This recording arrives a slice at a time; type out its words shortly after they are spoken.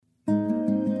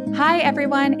Hi,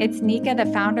 everyone. It's Nika, the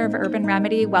founder of Urban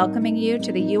Remedy, welcoming you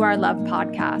to the You Are Love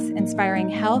podcast, inspiring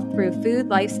health through food,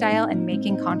 lifestyle, and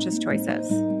making conscious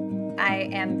choices. I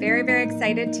am very, very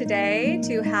excited today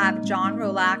to have John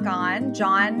Roulac on.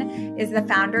 John is the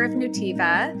founder of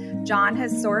Nutiva. John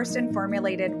has sourced and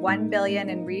formulated $1 billion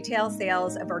in retail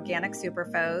sales of organic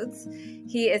superfoods.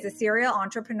 He is a serial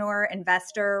entrepreneur,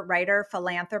 investor, writer,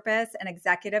 philanthropist, and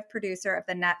executive producer of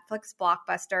the Netflix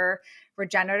blockbuster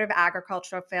regenerative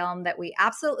agricultural film that we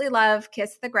absolutely love,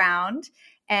 Kiss the Ground.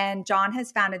 And John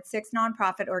has founded 6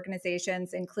 nonprofit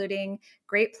organizations, including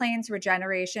Great Plains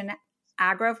Regeneration,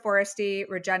 Agroforestry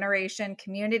Regeneration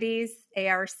Communities,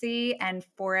 ARC, and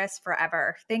Forest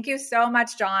Forever. Thank you so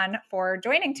much, John, for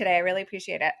joining today. I really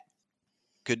appreciate it.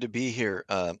 Good to be here,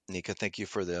 Nika. Thank you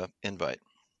for the invite.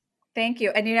 Thank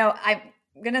you. And, I'm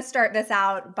going to start this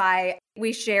out by,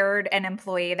 we shared an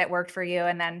employee that worked for you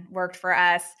and then worked for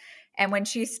us. And when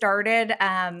she started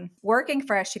working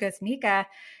for us, she goes, Nika,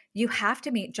 you have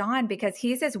to meet John because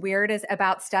he's as weird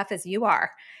about stuff as you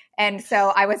are. And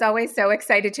so I was always so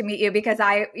excited to meet you because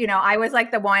I was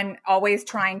like the one always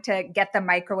trying to get the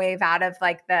microwave out of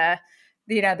like the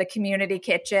community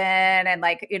kitchen and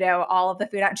all of the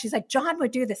food out. And she's like, John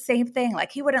would do the same thing.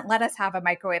 Like he wouldn't let us have a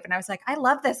microwave. And I was like, I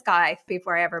love this guy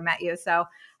before I ever met you. So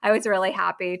I was really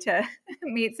happy to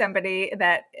meet somebody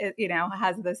that,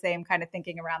 has the same kind of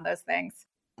thinking around those things.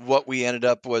 What we ended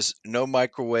up was no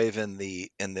microwave in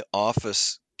the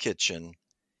office kitchen,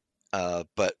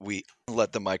 but we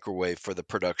let the microwave for the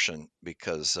production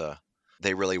because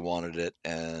they really wanted it,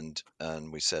 and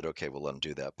we said, okay, we'll let them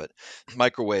do that. But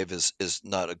microwave is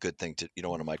not a good thing you don't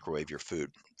want to microwave your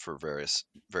food for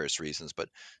various reasons. But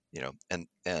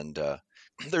and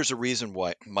there's a reason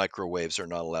why microwaves are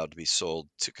not allowed to be sold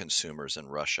to consumers in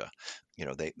Russia.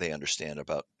 They understand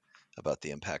about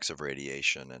the impacts of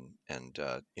radiation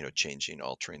and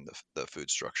altering the food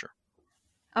structure.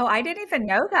 Oh, I didn't even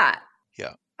know that.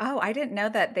 Yeah. Oh, I didn't know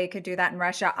that they could do that in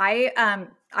Russia.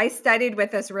 I studied with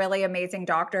this really amazing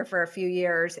doctor for a few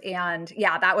years, and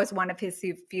yeah, that was one of his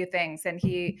few things. And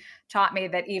he taught me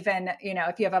that even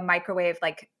if you have a microwave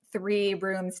like 3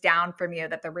 rooms down from you,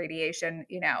 that the radiation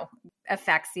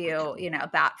affects you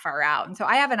that far out. And so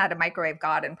I haven't had a microwave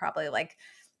god in probably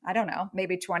I don't know,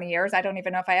 maybe 20 years. I don't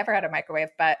even know if I ever had a microwave,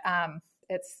 but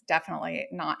it's definitely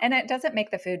not, and it doesn't make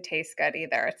the food taste good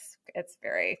either. It's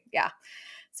very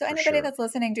So anybody that's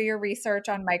listening, do your research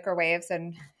on microwaves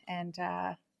and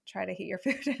try to heat your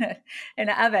food in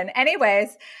an oven.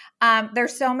 Anyways,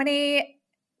 there's so many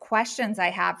questions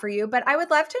I have for you, but I would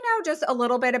love to know just a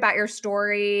little bit about your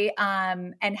story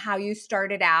and how you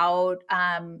started out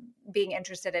being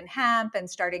interested in hemp and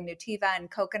starting Nutiva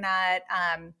and coconut.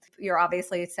 You're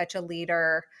obviously such a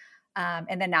leader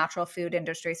in the natural food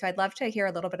industry. So I'd love to hear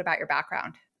a little bit about your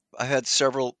background. I had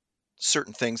several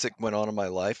certain things that went on in my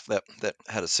life that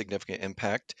had a significant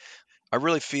impact. I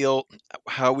really feel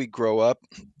how we grow up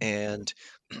and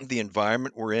the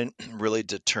environment we're in really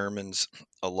determines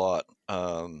a lot,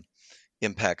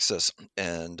 impacts us,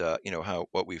 and how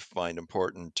what we find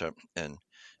important and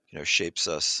shapes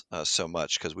us so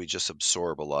much because we just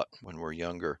absorb a lot when we're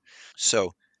younger.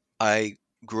 So I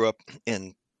grew up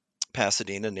in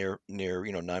Pasadena, near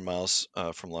 9 miles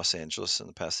from Los Angeles in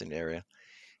the Pasadena area,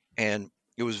 and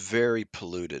it was very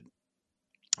polluted.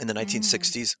 In the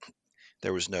 1960s,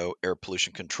 there was no air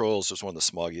pollution controls. It was one of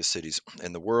the smoggiest cities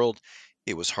in the world.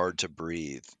 It was hard to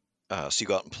breathe. So you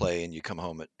go out and play, and you come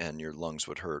home and your lungs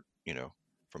would hurt,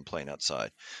 from playing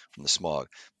outside from the smog.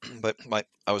 But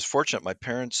I was fortunate. My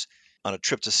parents, on a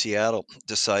trip to Seattle,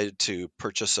 decided to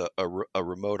purchase a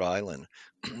remote island,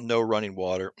 no running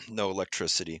water, no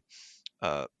electricity.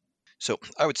 So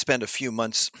I would spend a few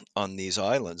months on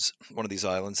one of these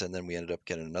islands, and then we ended up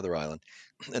getting another island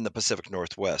in the Pacific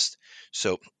Northwest.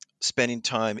 So spending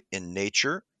time in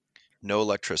nature, no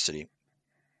electricity,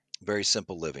 very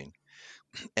simple living,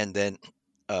 and then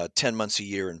 10 months a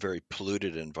year in very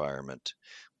polluted environment.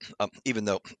 Even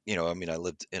though, I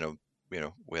lived in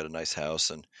we had a nice house,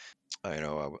 and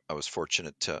I was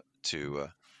fortunate to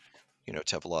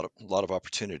have a lot of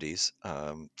opportunities.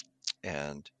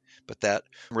 But that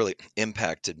really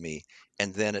impacted me.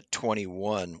 And then at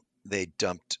 21, they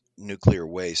dumped nuclear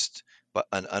waste, but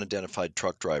an unidentified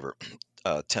truck driver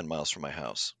 10 miles from my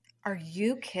house. Are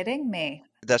you kidding me?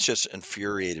 That's just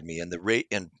infuriated me.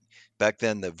 And back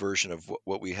then, the version of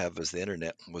what we have as the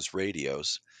internet was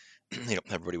radios.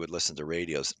 Everybody would listen to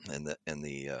radios in the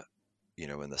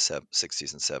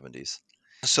 60s and 70s.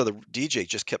 So the DJ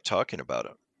just kept talking about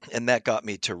it, and that got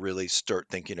me to really start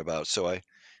thinking about. So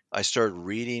I started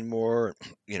reading more,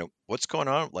 what's going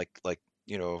on,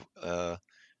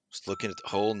 was looking at the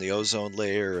hole in the ozone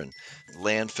layer and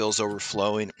landfills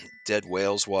overflowing, dead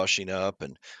whales washing up,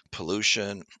 and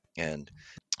pollution. And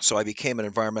so I became an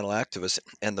environmental activist.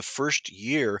 And the first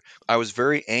year, I was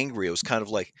very angry. It was kind of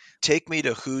like, take me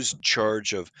to who's in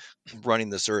charge of running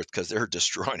this earth because they're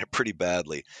destroying it pretty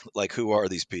badly. Like, who are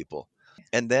these people?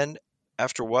 And then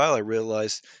after a while, I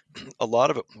realized a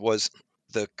lot of it was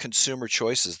the consumer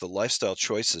choices, the lifestyle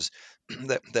choices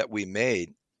that we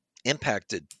made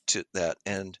impacted to that.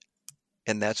 And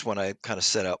that's when I kind of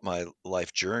set out my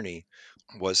life journey,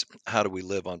 was how do we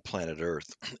live on planet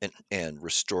Earth and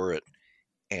restore it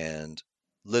and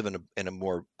live in a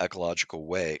more ecological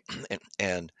way.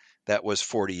 And that was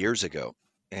 40 years ago.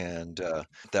 And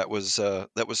that was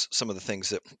some of the things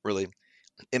that really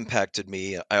impacted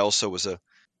me. I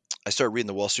started reading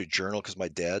the Wall Street Journal because my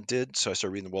dad did. So I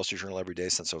started reading the Wall Street Journal every day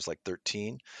since I was like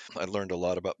 13. I learned a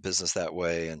lot about business that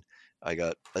way. And I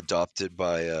got adopted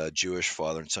by a Jewish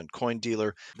father and son coin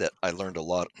dealer that I learned a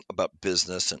lot about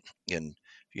business and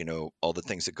all the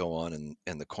things that go on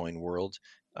in the coin world,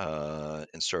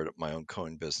 and started up my own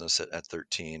coin business at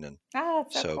 13. And Oh,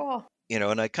 that's so so, cool.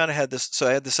 and I kind of had this, so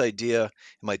I had this idea in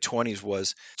my 20s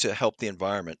was to help the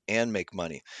environment and make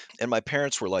money. And my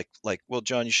parents were well,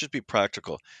 John, you should be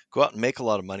practical. Go out and make a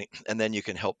lot of money, and then you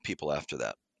can help people after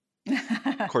that.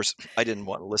 Of course, I didn't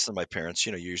want to listen to my parents.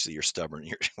 Usually you're stubborn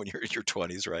when you're in your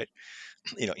 20s, right?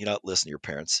 You're not listening to your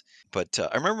parents. But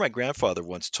I remember my grandfather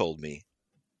once told me,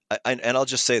 and I'll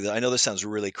just say that I know this sounds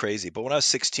really crazy, but when I was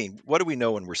 16, what do we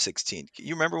know when we're 16?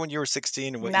 You remember when you were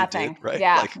 16 and what you did, Nothing. right?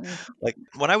 Yeah. Like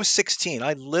when I was 16,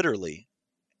 I literally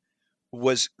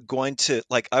was going to,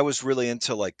 like, I was really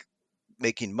into like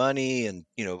making money and,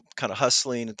 kind of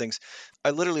hustling and things.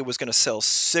 I literally was going to sell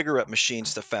cigarette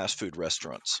machines to fast food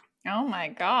restaurants Oh my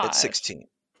at gosh. 16.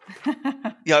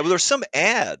 Yeah, well, there's some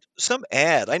ad.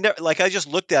 I never, like, I just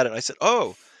looked at it and I said,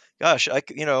 "Oh, gosh, I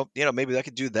could, maybe I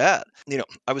could do that."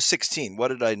 I was 16. What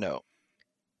did I know?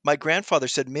 My grandfather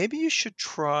said, "Maybe you should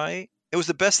try." It was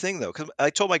the best thing though, because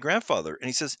I told my grandfather, and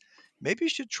he says, "Maybe you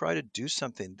should try to do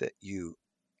something that you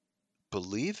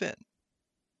believe in.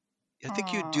 I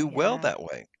think you'd Oh, do well yeah. that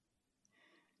way."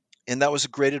 And that was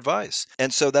great advice.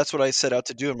 And so that's what I set out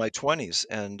to do in my 20s.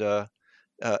 And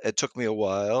it took me a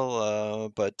while,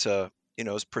 but I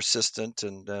was persistent,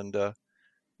 and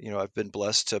I've been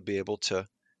blessed to be able to,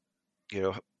 you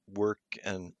know, work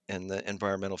in the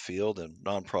environmental field and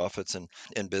nonprofits and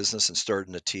in business, and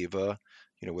started Nativa,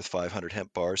 with 500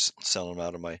 hemp bars, selling them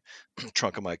out of my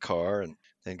trunk of my car, and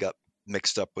then got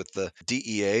mixed up with the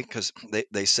DEA because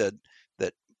they said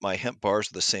that my hemp bars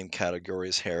are the same category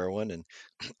as heroin, and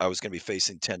I was going to be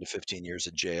facing 10 to 15 years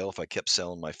of jail if I kept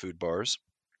selling my food bars.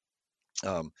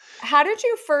 Um, How did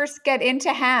you first get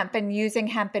into hemp and using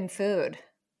hemp in food?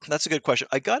 that's a good question.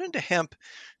 I got into hemp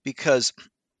because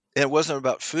it wasn't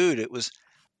about food. It was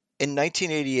in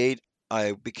 1988.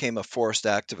 I became a forest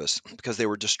activist because they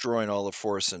were destroying all the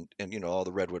forests and all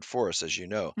the redwood forests, as you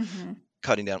know, Mhm.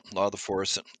 cutting down a lot of the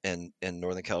forests in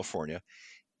Northern California.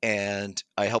 And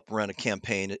I helped run a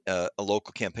campaign, a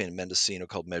local campaign in Mendocino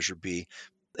called Measure B.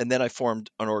 And then I formed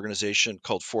an organization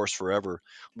called Forest Forever.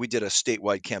 We did a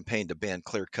statewide campaign to ban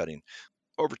clear cutting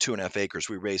over 2.5 acres.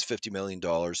 We raised $50 million.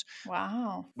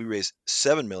 Wow. We raised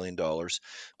 $7 million,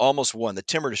 almost won. The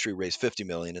timber industry raised 50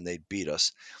 million, and they beat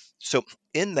us. So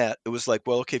in that, it was like,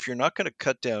 well, okay, if you're not going to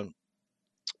cut down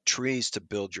trees to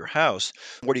build your house,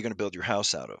 what are you going to build your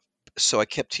house out of? So I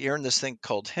kept hearing this thing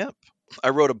called hemp. I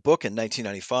wrote a book in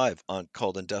 1995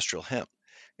 called Industrial Hemp,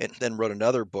 and then wrote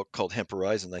another book called Hemp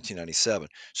Horizon in 1997.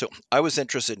 So I was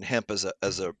interested in hemp as a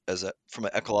from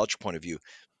an ecological point of view,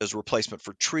 as a replacement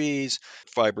for trees,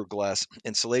 fiberglass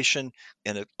insulation,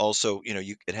 and it also,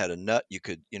 it had a nut. You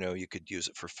could use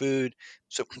it for food.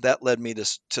 So that led me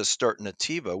to start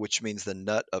Nativa, which means the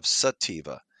nut of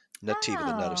sativa. Nativa,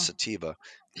 the nut of Oh. sativa.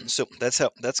 So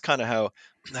that's kind of how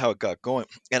it got going.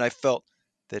 And I felt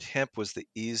that hemp was the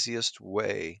easiest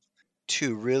way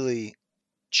to really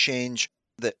change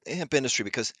the hemp industry,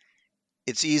 because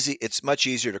it's much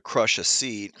easier to crush a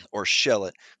seed or shell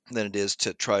it than it is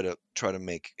to try to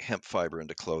make hemp fiber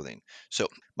into clothing. So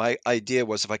my idea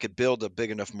was, if I could build a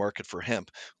big enough market for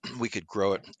hemp, we could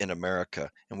grow it in America,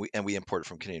 and we import it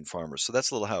from Canadian farmers. So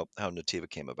that's a little how Nativa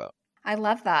came about. I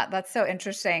love that. That's so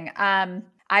interesting.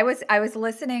 I was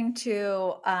listening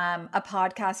to a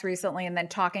podcast recently, and then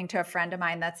talking to a friend of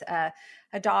mine that's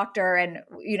a doctor, and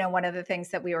one of the things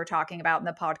that we were talking about in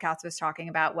the podcast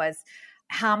was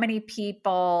how many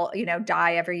people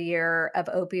die every year of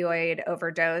opioid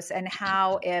overdose, and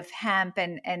how, if hemp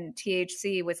and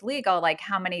THC was legal, like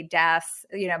how many deaths,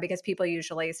 because people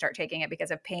usually start taking it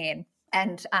because of pain.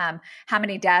 and how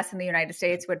many deaths in the United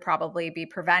States would probably be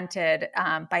prevented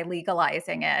by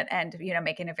legalizing it and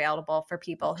making it available for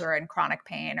people who are in chronic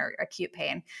pain or acute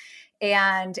pain.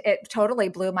 And it totally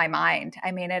blew my mind.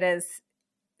 I mean, it is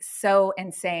so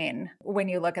insane when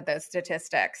you look at those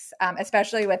statistics,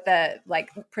 especially with the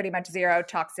pretty much zero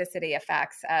toxicity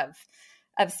effects of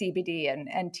CBD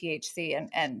and THC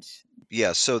and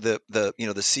Yeah, so the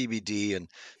CBD and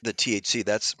the THC,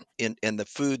 that's in the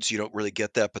foods. You don't really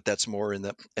get that, but that's more in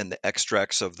the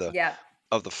extracts yeah.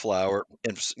 of the flower.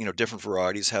 And different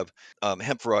varieties have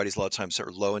hemp varieties. A lot of times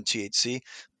are low in THC,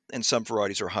 and some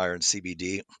varieties are higher in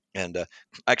CBD. And I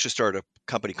actually started a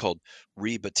company called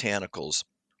Re-Botanicals,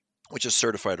 which is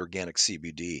certified organic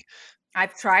CBD.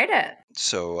 I've tried it.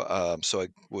 So I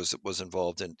was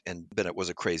involved in, and then it was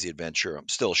a crazy adventure. I'm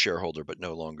still a shareholder, but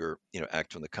no longer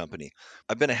active in the company.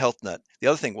 I've been a health nut. The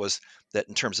other thing was that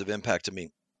in terms of impact to me,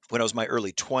 when I was in my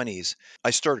early 20s, I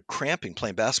started cramping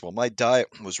playing basketball. My diet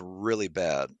was really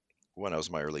bad when I was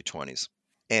in my early 20s,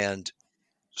 and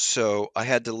so I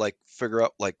had to figure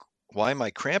out why am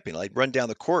I cramping? I'd run down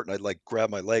the court and I'd grab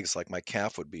my legs, like my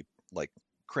calf would be like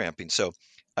cramping. So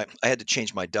I had to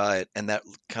change my diet, and that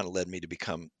kind of led me to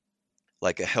become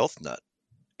like a health nut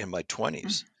in my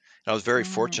 20s. And I was very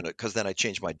Mm-hmm. fortunate because then I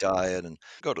changed my diet and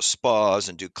go to spas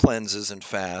and do cleanses and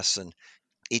fasts and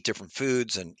eat different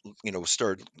foods, and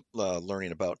started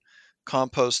learning about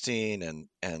composting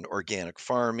and organic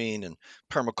farming and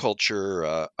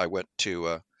permaculture. I went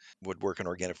to would work in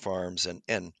organic farms,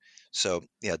 and so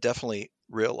yeah, definitely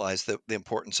realized the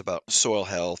importance about soil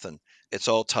health, and it's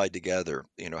all tied together.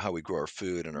 How we grow our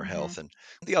food and our Mm-hmm. health. And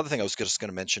the other thing I was just going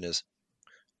to mention is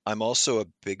I'm also a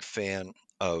big fan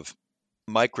of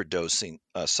microdosing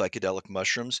psychedelic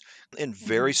mushrooms in Mm-hmm.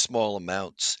 very small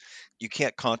amounts. You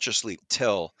can't consciously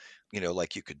tell,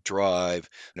 like you could drive,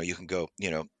 you can go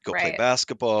play Right.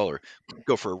 basketball or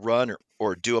go for a run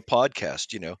or do a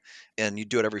podcast, and you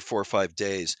do it every 4 or 5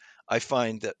 days. I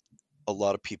find that a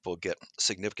lot of people get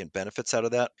significant benefits out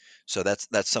of that. So that's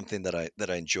something that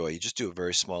I enjoy. You just do a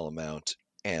very small amount,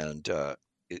 and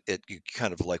you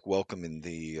kind of like welcoming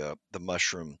the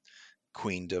mushroom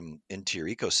queendom into your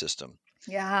ecosystem.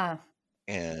 Yeah.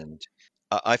 And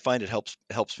I find it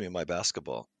helps me in my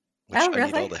basketball, which Oh, I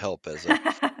need all really? the help as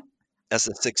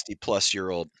a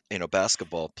 60-plus-year-old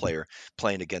basketball player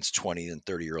playing against 20 and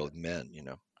 30-year-old men.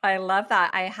 I love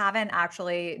that. I haven't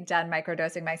actually done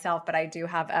microdosing myself, but I do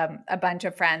have a bunch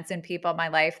of friends and people in my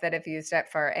life that have used it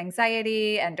for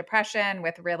anxiety and depression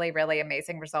with really, really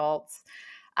amazing results,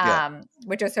 Yeah,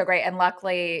 which is so great. And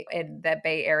luckily, in the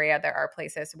Bay Area, there are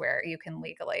places where you can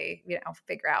legally,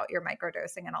 figure out your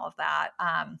microdosing and all of that,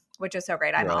 which is so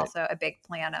great. I'm right. also a big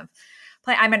fan of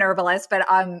plant. I'm an herbalist, but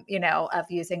of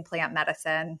using plant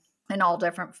medicine in all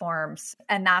different forms,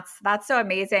 and that's so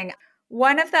amazing.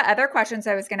 One of the other questions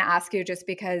I was going to ask you, just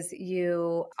because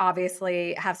you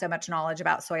obviously have so much knowledge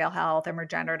about soil health and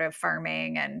regenerative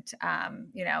farming and,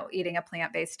 eating a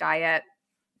plant-based diet.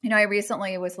 I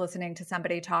recently was listening to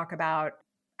somebody talk about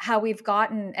how we've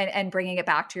gotten, and bringing it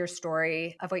back to your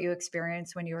story of what you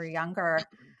experienced when you were younger,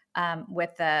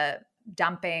 with the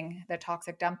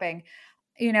toxic dumping.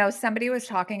 Somebody was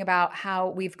talking about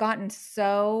how we've gotten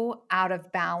so out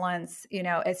of balance,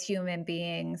 as human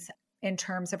beings in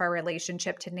terms of our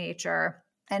relationship to nature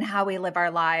and how we live our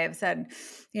lives, and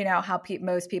how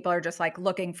most people are just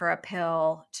looking for a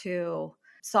pill to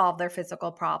solve their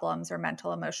physical problems or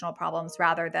mental emotional problems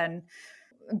rather than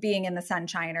being in the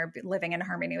sunshine or living in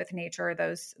harmony with nature,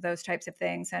 those types of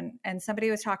things. And somebody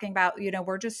was talking about,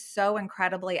 we're just so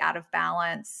incredibly out of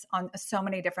balance on so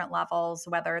many different levels,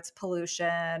 whether it's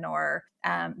pollution or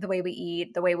the way we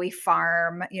eat, the way we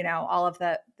farm, all of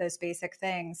those basic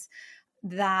things,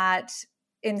 that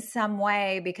in some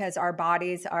way, because our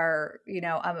bodies are,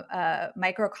 a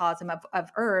microcosm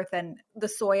of earth and the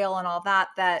soil and all that,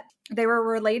 that they were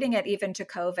relating it even to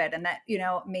COVID. And that,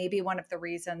 maybe one of the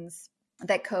reasons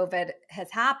that COVID has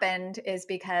happened is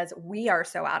because we are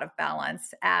so out of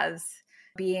balance as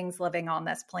beings living on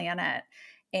this planet.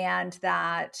 And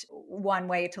that one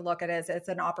way to look at it is it's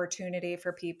an opportunity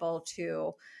for people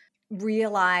to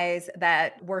realize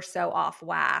that we're so off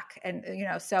whack and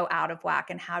so out of whack,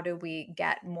 and how do we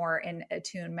get more in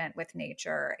attunement with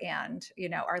nature and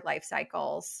our life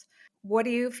cycles. What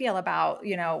do you feel about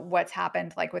what's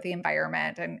happened with the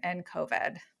environment and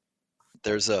COVID?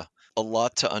 There's a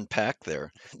lot to unpack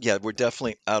there. Yeah, we're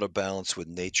definitely out of balance with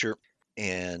nature,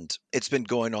 and it's been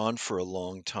going on for a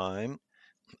long time.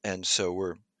 And so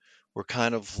we're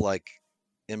kind of like,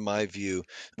 in my view,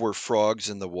 we're frogs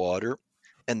in the water,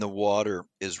 and the water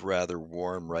is rather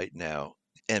warm right now.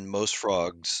 And most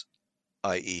frogs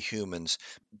i.e., humans,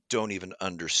 don't even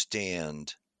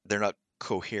understand. They're not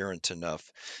coherent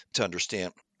enough to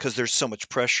understand because there's so much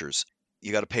pressures.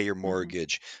 You got to pay your Mhm.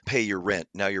 mortgage, pay your rent.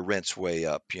 Now your rent's way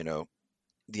up. You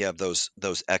have those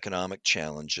economic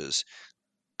challenges.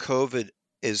 COVID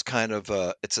is kind of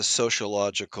it's a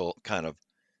sociological kind of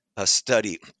a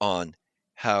study on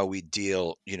how we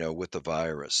deal, with the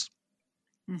virus.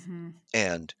 Mhm.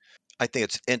 And I think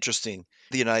it's interesting.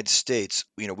 The United States,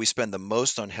 we spend the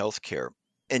most on healthcare,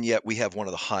 and yet we have one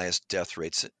of the highest death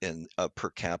rates in per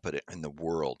capita in the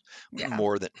world, Yeah.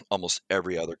 more than almost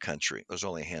every other country. There's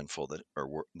only a handful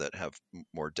that have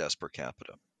more deaths per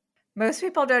capita. Most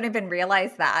people don't even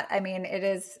realize that. I mean,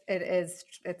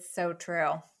 it's so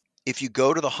true. If you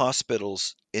go to the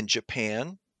hospitals in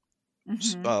Japan,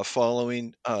 Mhm.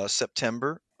 following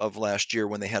September of last year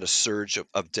when they had a surge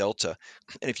of Delta.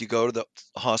 And if you go to the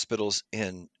hospitals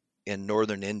in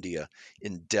northern India,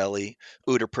 in Delhi,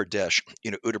 Uttar Pradesh,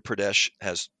 Uttar Pradesh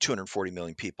has 240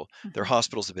 million people. Their Mhm.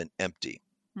 hospitals have been empty.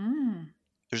 Mm.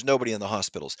 There's nobody in the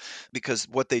hospitals because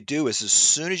what they do is as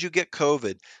soon as you get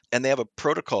COVID, and they have a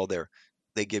protocol there,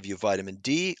 they give you vitamin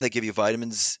D, they give you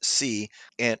vitamin C,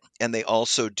 and they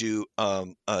also do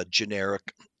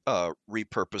generic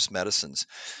repurposed medicines.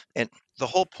 And the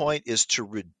whole point is to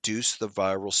reduce the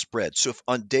viral spread. So if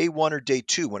on day one or day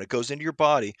two, when it goes into your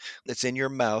body, it's in your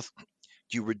mouth,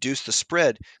 you reduce the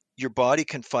spread, your body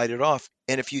can fight it off.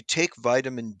 And if you take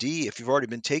vitamin D, if you've already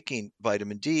been taking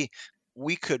vitamin D,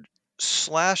 we could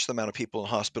slash the amount of people in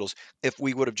hospitals if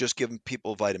we would have just given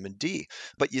people vitamin D.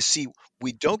 But you see,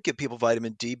 we don't give people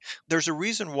vitamin D. There's a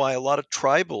reason why a lot of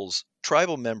tribal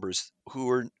members who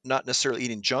are not necessarily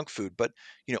eating junk food, but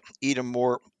eat a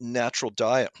more natural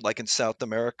diet, like in South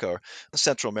America or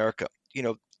Central America.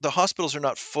 The hospitals are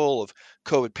not full of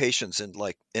COVID patients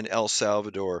in El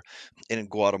Salvador and in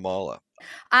Guatemala.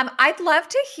 I'd love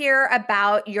to hear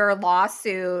about your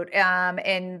lawsuit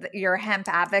and your hemp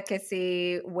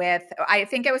advocacy with, I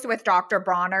think it was with Dr.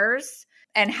 Bronner's.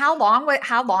 And how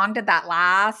long did that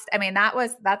last? I mean,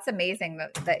 that's amazing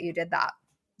that you did that.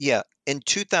 Yeah, in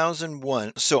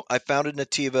 2001, so I founded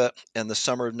Nativa in the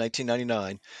summer of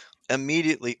 1999.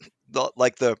 Immediately,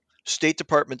 the State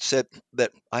Department said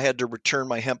that I had to return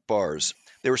my hemp bars.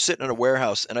 They were sitting in a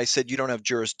warehouse, and I said, "You don't have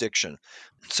jurisdiction."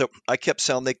 So I kept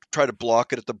selling. They tried to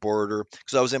block it at the border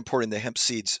because I was importing the hemp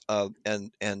seeds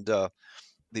and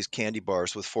these candy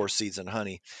bars with 4 seeds and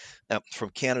honey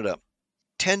from Canada.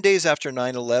 10 days after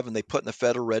 9/11, they put in the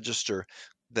Federal Register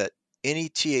that any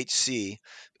THC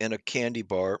in a candy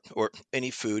bar or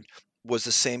any food was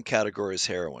the same category as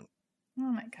heroin. Oh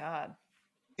my God.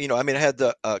 I mean, I had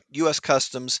the U.S.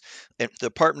 Customs and the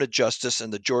Department of Justice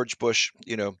and the George Bush,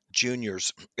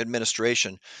 Jr.'s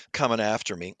administration coming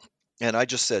after me. And I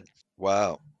just said,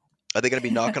 wow, are they going to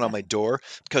be knocking on my door?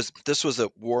 Because this was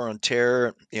a war on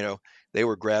terror. They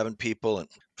were grabbing people and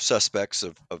suspects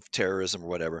of terrorism or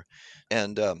whatever.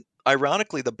 And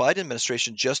ironically, the Biden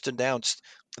administration just announced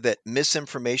that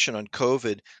misinformation on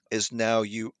COVID is now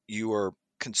you are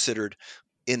considered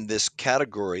in this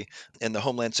category, and the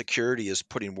Homeland Security is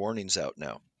putting warnings out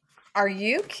now. Are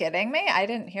you kidding me? I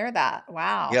didn't hear that.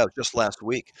 Wow. Yeah, just last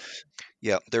week.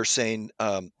 Yeah, they're saying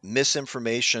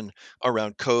misinformation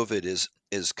around COVID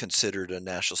is considered a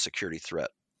national security threat.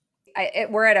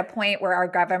 We're at a point where our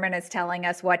government is telling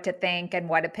us what to think and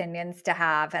what opinions to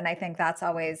have. And I think that's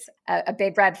always a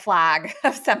big red flag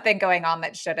of something going on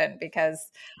that shouldn't, because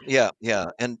Yeah,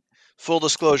 yeah. And full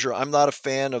disclosure, I'm not a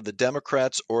fan of the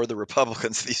Democrats or the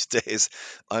Republicans these days.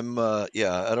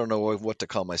 Yeah, I don't know what to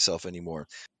call myself anymore.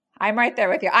 I'm right there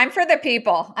with you. I'm for the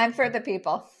people. I'm for the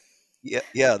people. Yeah,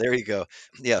 yeah, there you go.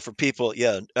 Yeah, for people,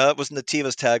 yeah, it was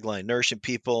Nativa's tagline, nourishing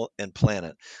people and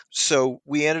planet. So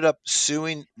we ended up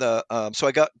suing so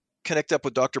I got connected up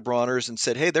with Dr. Bronner's and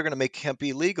said, hey, they're going to make hemp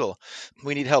illegal.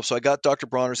 We need help. So I got Dr.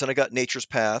 Bronner's and I got Nature's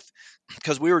Path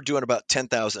because we were doing about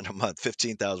 10,000 a month,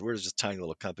 15,000. We were just a tiny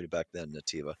little company back then,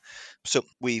 Nativa. So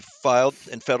we filed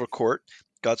in federal court,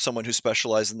 got someone who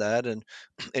specialized in that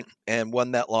and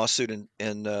won that lawsuit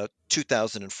in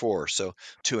 2004. So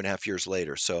 2.5 years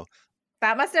later. So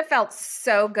That must have felt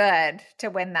so good to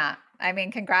win that. I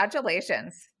mean,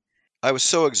 congratulations. I was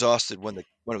so exhausted when it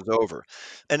was over,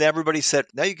 and everybody said,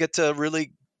 "Now you get to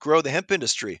really grow the hemp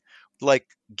industry. Like,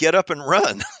 get up and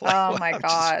run." Like, Oh well, my I'm just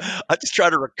God. I just try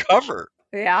to recover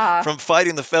Yeah. from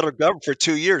fighting the federal government for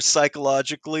 2 years,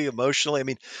 psychologically, emotionally. I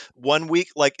mean, one week,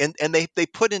 like, and they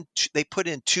put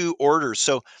in 2 orders,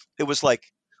 so it was like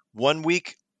 1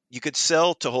 week you could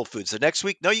sell to Whole Foods. The next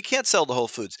week, no, you can't sell to Whole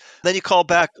Foods. Then you call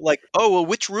back, like, oh well,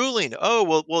 which ruling? Oh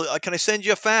well, can I send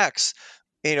you a fax?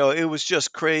 It was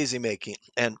just crazy making.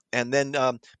 And then,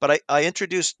 but Nativa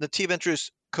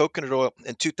introduced coconut oil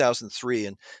in 2003,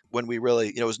 and when we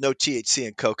really, it was no THC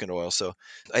in coconut oil, so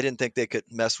I didn't think they could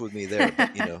mess with me there. But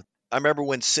I remember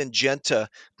when Syngenta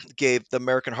gave the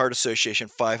American Heart Association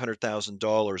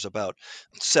 $500,000 about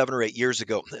 7 or 8 years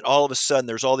ago, and all of a sudden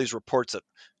there's all these reports that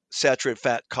saturated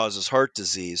fat causes heart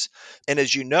disease, and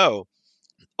as you know,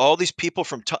 all these people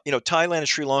from Thailand and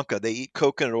Sri Lanka, they eat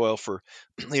coconut oil for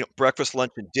breakfast,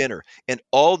 lunch, and dinner. And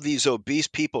all these obese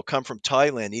people come from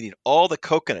Thailand eating all the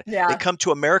coconut. They Yeah. come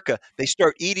to America, they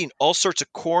start eating all sorts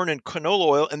of corn and canola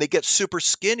oil, and they get super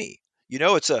skinny.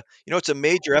 It's a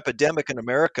major epidemic in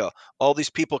America. All these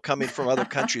people coming from other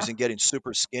countries and getting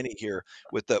super skinny here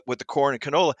with the corn and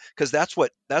canola, because that's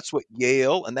what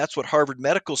Yale and that's what Harvard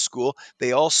Medical School,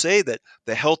 they all say that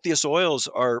the healthiest oils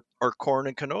are corn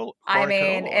and canola, I corn and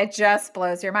mean, canola oil. it just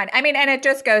blows your mind. I mean, and it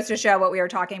just goes to show what we were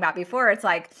talking about before. It's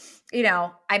like,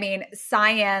 I mean,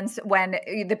 science, when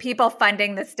the people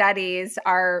funding the studies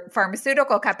are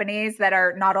pharmaceutical companies that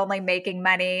are not only making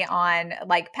money on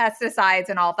like pesticides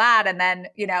and all that, and then,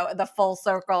 the full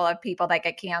circle of people that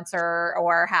get cancer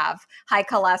or have high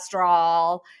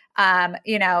cholesterol. That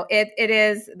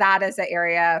is an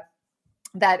area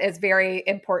that is very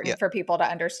Yeah. important for people to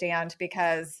understand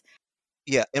because,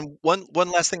 Yeah, and one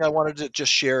last thing I wanted to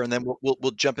just share, and then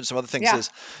we'll jump into some other things. yeah. Is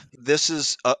this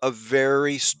is a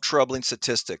very troubling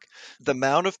statistic. The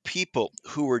amount of people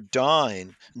who are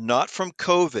dying not from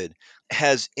COVID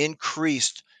has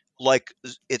increased, like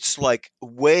it's like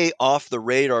way off the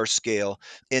radar scale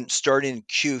in starting in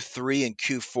Q3 and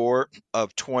Q4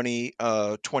 of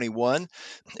 2021,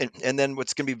 and then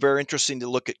what's going to be very interesting to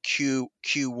look at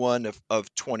Q1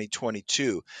 of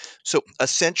 2022. So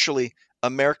essentially,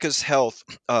 America's health,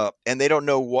 and they don't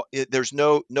know what.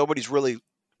 Nobody's really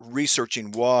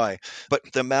researching why, but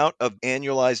the amount of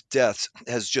annualized deaths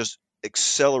has just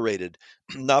accelerated,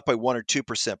 not by 1 or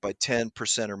 2%, by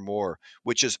 10% or more,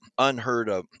 which is unheard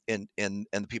of in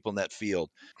the people in that field.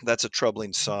 That's a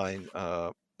troubling sign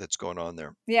that's going on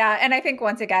there. Yeah, and I think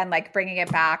once again, like bringing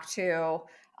it back to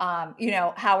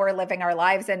how we're living our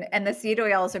lives, and the seed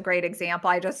oil is a great example.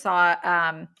 I just saw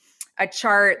a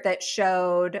chart that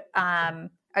showed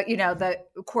the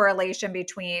correlation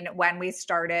between when we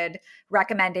started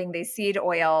recommending these seed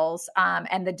oils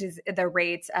and the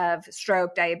rates of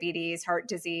stroke, diabetes, heart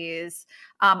disease.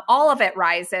 All of it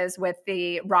rises with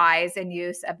the rise in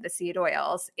use of the seed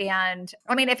oils. And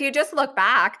I mean, if you just look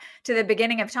back to the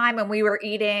beginning of time when we were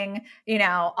eating,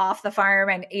 off the farm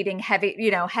and eating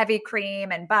heavy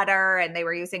cream and butter, and they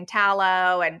were using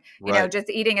tallow and, Right. just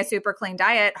eating a super clean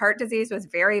diet, heart disease was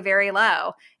very, very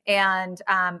low. And,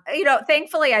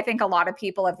 thankfully, I think a lot of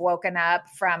people have woken up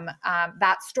from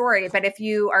that story. But if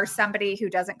you are somebody who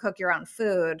doesn't cook your own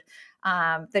food,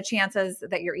 the chances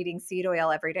that you're eating seed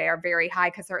oil every day are very high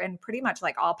because they're in pretty much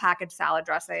like all packaged salad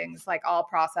dressings, like all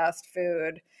processed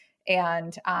food.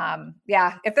 And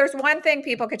if there's one thing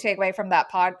people could take away from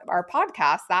our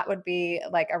podcast, that would be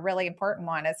like a really important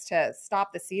one, is to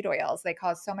stop the seed oils. They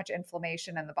cause so much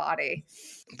inflammation in the body.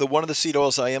 One of the seed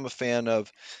oils I am a fan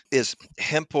of is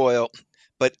hemp oil,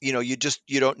 but you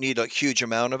don't need a huge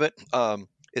amount of it.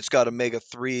 It's got omega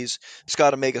 3s, it's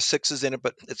got omega 6s in it,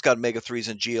 but it's got omega 3s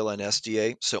and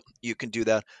GLN-SDA, so you can do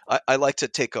that. I like to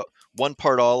take 1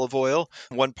 part olive oil,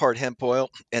 1 part hemp oil,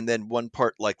 and then 1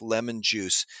 part like lemon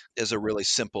juice as a really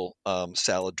simple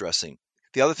salad dressing.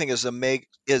 The other thing is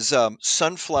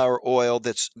sunflower oil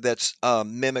that's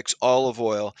mimics olive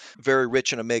oil, very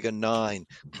rich in omega 9,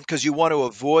 because you want to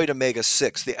avoid omega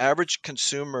 6. The average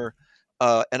consumer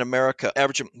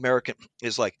average American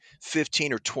is like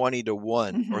 15 or 20 to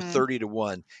 1 or Mm-hmm. 30 to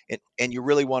 1. And you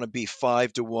really want to be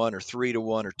 5 to 1 or 3 to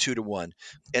 1 or 2 to 1.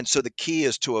 And so the key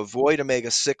is to avoid omega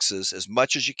 6s as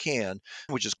much as you can,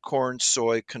 which is corn,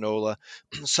 soy, canola,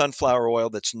 sunflower oil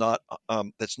that's not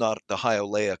the high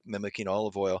oleic mimicking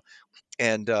olive oil,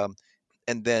 and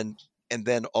and then and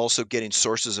then also getting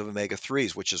sources of omega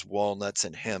 3s, which is walnuts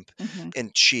and hemp Mm-hmm.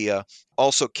 and chia.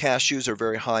 Also, cashews are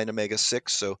very high in omega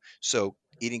 6, so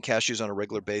eating cashews on a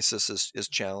regular basis is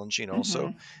challenging also.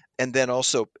 Mm-hmm. And then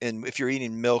also, and if you're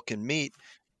eating milk and meat,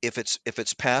 if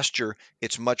it's pasture,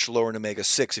 it's much lower in omega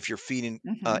 6. If you're feeding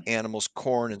Mm-hmm. animals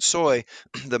corn and soy,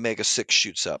 the omega 6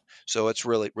 shoots up. So it's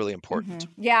really, really Mm-hmm. important.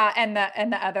 Yeah, and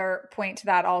the other point to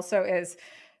that also is,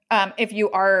 if you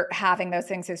are having those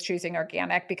things, is choosing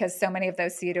organic, because so many of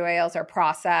those seed oils are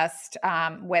processed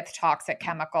with toxic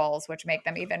chemicals, which make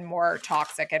them even more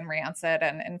toxic and rancid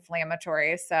and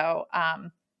inflammatory. So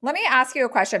Let me ask you a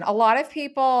question. A lot of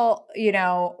people,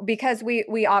 because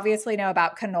we obviously know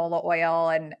about canola oil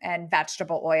and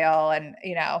vegetable oil, and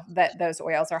that those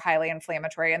oils are highly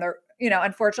inflammatory, and they're,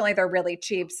 unfortunately they're really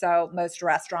cheap, so most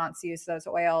restaurants use those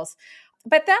oils.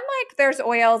 But then, like, there's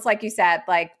oils, like you said,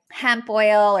 like hemp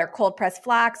oil or cold pressed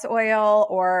flax oil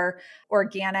or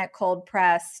organic cold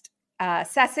pressed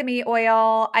sesame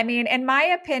oil. I mean, in my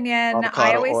opinion, I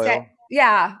Avocado always say, oil.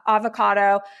 yeah,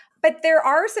 avocado. But there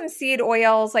are some seed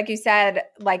oils, like you said,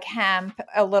 like hemp,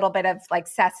 a little bit of like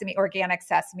sesame, organic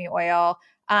sesame oil.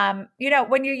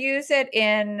 When you use it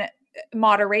in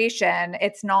moderation,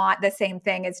 it's not the same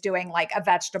thing as doing like a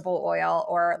vegetable oil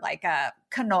or like a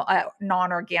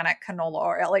non-organic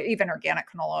canola oil, or even organic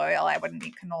canola oil. I wouldn't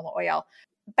need canola oil.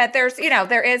 But there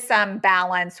is some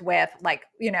balance with, like,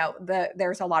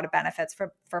 there's a lot of benefits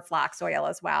for flax oil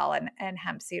as well, and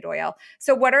hemp seed oil.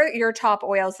 So what are your top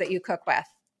oils that you cook with?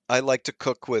 I like to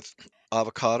cook with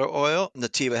avocado oil.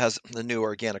 Nativa has the new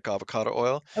organic avocado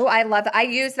oil. Oh, I love that. I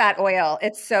use that oil.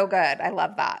 It's so good. I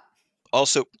love that.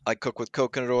 Also, I cook with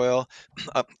coconut oil.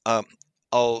 Uh, um,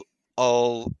 I'll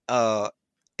I'll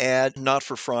add, not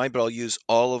for frying, but I'll use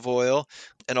olive oil.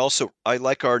 And also, I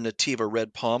like our Nativa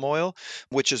red palm oil,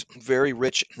 which is very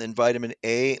rich in vitamin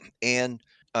A and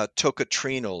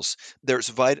tocotrienols. There's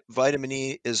vitamin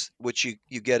E, is which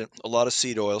you get in a lot of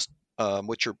seed oils,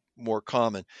 which are more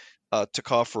common,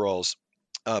 tocopherols,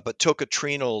 but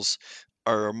tocotrienols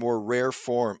are a more rare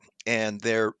form, and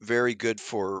they're very good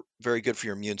for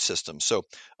your immune system. So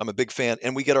I'm a big fan,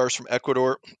 and we get ours from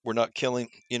Ecuador. We're not killing,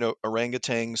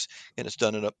 orangutans, and it's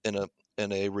done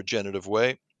in a regenerative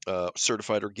way,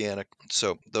 certified organic.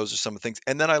 So those are some of the things.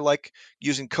 And then I like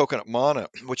using coconut manna,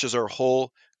 which is our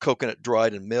whole coconut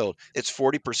dried and milled. It's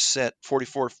 40%,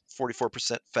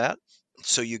 44% fat.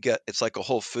 So it's like a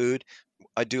whole food.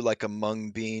 I do like a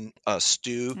mung bean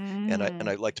stew, and I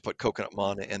Mm. like to put coconut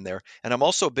manna in there. And I'm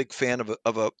also a big fan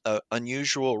of a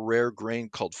unusual rare grain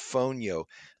called fonio,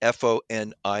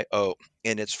 Fonio,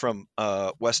 and it's from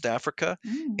West Africa,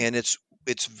 Mm. and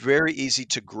it's very easy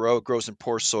to grow. It grows in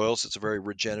poor soils. It's a very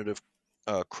regenerative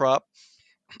crop,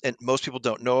 and most people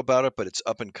don't know about it, but it's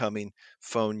up and coming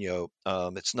fonio.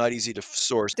 It's not easy to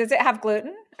source. Does it have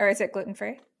gluten, or is it gluten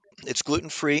free? It's gluten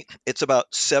free. It's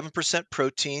about 7%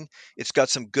 protein. It's got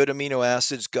some good amino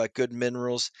acids, got good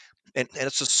minerals, and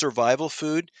it's a survival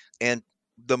food. And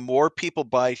the more people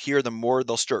buy it here, the more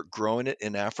they'll start growing it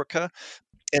in Africa.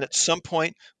 And at some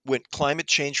point, when climate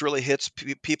change really hits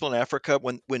people in Africa,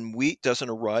 when wheat doesn't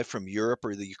arrive from Europe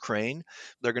or the Ukraine,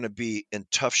 they're going to be in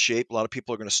tough shape. A lot of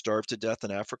people are going to starve to death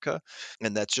in Africa,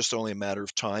 and that's just only a matter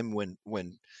of time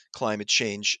when climate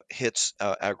change hits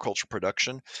agricultural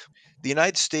production. The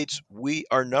United States,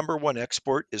 our number one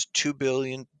export is 2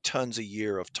 billion tons a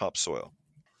year of topsoil.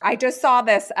 I just saw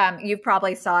this. You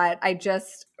probably saw it. I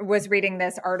just was reading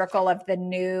this article of the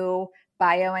new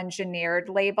bioengineered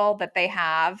label that they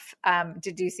have.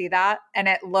 Did you see that? And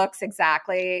it looks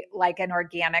exactly like an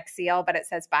organic seal, but it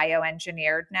says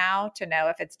bioengineered now to know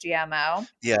if it's GMO.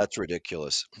 Yeah, it's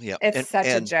ridiculous. Yeah, It's and such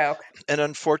a and joke. and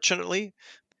unfortunately,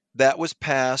 that was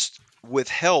passed with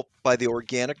help by the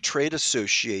Organic Trade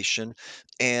Association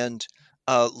and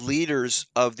leaders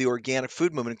of the organic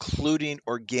food movement, including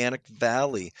Organic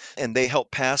Valley. And they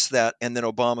helped pass that. And then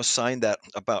Obama signed that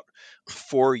about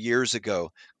 4 years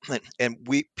ago.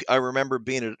 I remember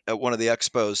being at one of the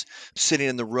expos, sitting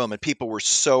in the room, and people were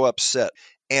so upset.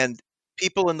 And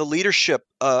people in the leadership,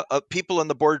 people in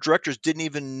the board of directors didn't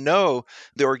even know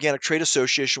the Organic Trade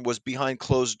Association was behind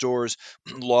closed doors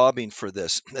lobbying for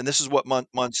this. And this is what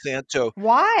Monsanto,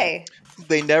 Why?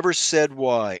 they never said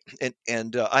why.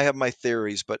 And I have my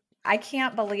theories, but I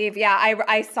can't believe. Yeah,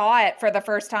 I saw it for the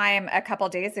first time a couple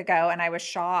days ago, and I was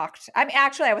shocked. I mean,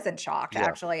 actually, I wasn't shocked. yeah,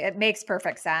 Actually, it makes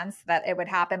perfect sense that it would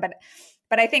happen,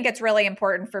 but I think it's really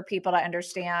important for people to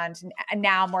understand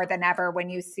now more than ever, when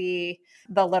you see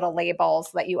the little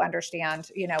labels, that you understand,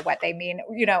 what they mean.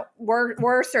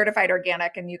 We're certified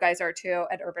organic, and you guys are too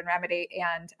at Urban Remedy,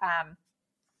 and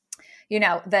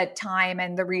the time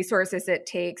and the resources it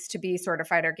takes to be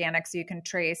certified organic, so you can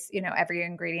trace every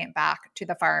ingredient back to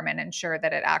the farm and ensure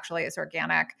that it actually is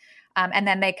organic. And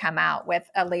then they come out with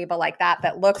a label like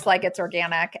that looks like it's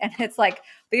organic, and it's like,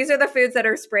 these are the foods that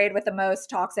are sprayed with the most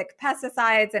toxic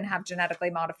pesticides and have genetically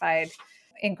modified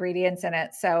ingredients in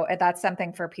it. So that's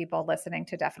something for people listening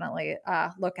to definitely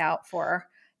look out for.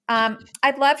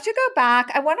 I'd love to go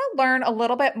back. I want to learn a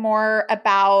little bit more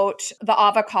about the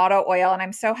avocado oil. And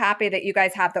I'm so happy that you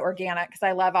guys have the organic, because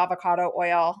I love avocado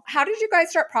oil. How did you guys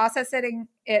start processing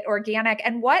it organic?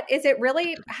 And what is it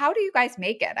really? How do you guys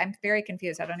make it? I'm very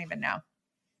confused. I don't even know.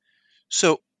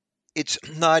 so It's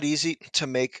not easy to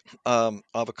make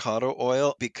avocado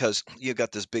oil because you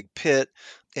got this big pit,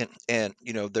 and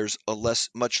there's a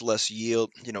much less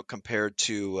yield, compared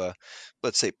to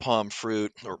let's say palm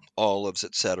fruit or olives,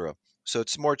 etc. So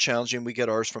it's more challenging. We get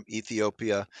ours from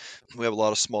Ethiopia. We have a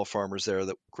lot of small farmers there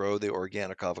that grow the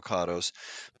organic avocados,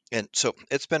 and so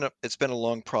it's been a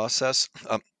long process.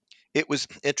 It was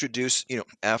introduced,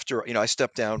 after, I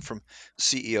stepped down from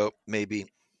CEO maybe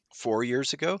 4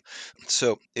 years ago.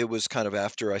 So it was kind of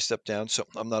after I stepped down. So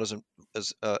I'm not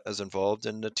as involved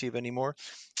in Nativa anymore.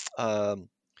 Um,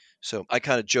 so I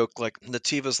kind of joke like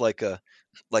Nativa's like a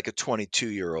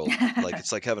 22-year-old. Like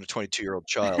it's like having a 22-year-old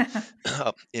child.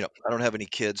 I don't have any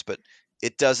kids, but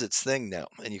it does its thing now,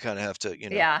 and you kind of have to,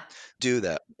 Yeah. do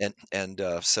that. And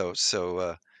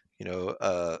you know,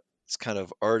 uh, it's kind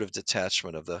of art of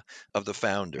detachment of the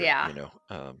founder, Yeah.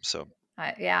 so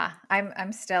Yeah,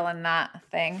 I'm still in that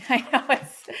thing. I know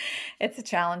it's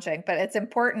challenging, but it's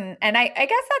important. And I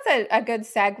guess that's a good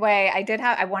segue.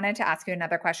 I wanted to ask you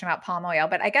another question about palm oil,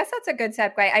 but I guess that's a good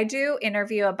segue. I do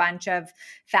interview a bunch of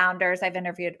founders. I've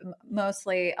interviewed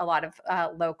mostly a lot of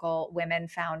local women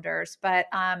founders, but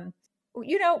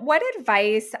what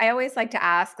advice, I always like to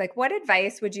ask, like, what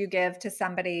advice would you give to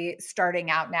somebody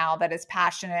starting out now that is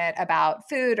passionate about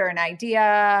food or an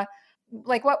idea?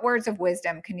 Like, what words of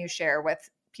wisdom can you share with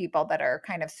people that are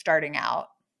kind of starting out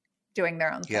doing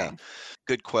their own yeah, thing?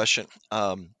 good question.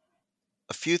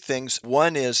 A few things.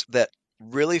 One is that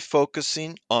really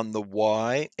focusing on the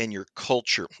why and your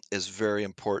culture is very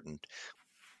important.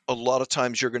 A lot of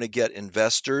times you're going to get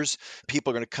investors.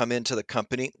 People are going to come into the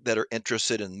company that are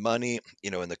interested in money,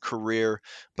 in the career,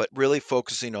 but really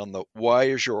focusing on the why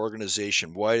is your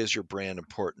organization, why is your brand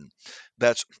important?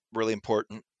 That's really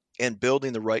important. And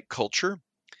building the right culture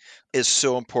is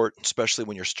so important, especially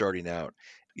when you're starting out.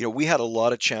 We had a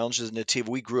lot of challenges in Nativa.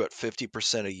 We grew at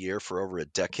 50% a year for over a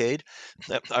decade.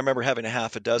 I remember having a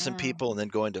half a dozen Mm, people and then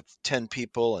going to 10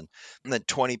 people and then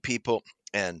 20 people.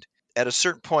 And at a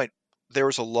certain point, there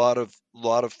was a lot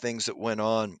of things that went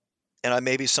on. And I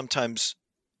maybe sometimes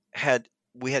had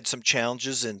we had some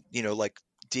challenges in, like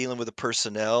dealing with the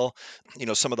personnel,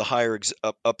 some of the higher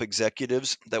up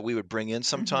executives that we would bring in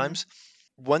mhm, sometimes.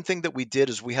 One thing that we did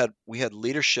is we had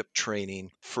leadership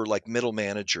training for like middle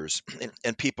managers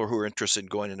and people who are interested in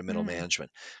going into middle mm,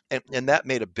 management. And that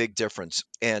made a big difference.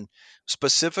 And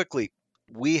specifically,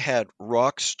 we had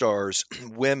rock stars,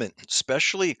 women,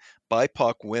 especially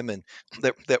BIPOC women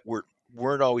that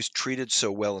weren't always treated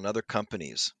so well in other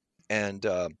companies. And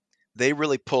they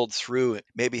really pulled through and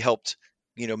maybe helped,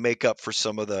 make up for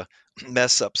some of the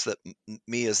mess ups that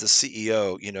me as the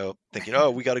CEO, thinking, oh,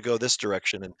 we got to go this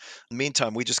direction. And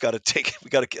meantime, we just got to we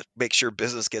got to make sure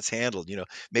business gets handled,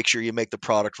 make sure you make the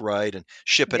product right and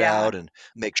ship it yeah. out and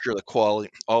make sure the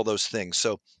quality, all those things.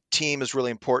 So team is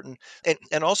really important.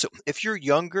 And also, if you're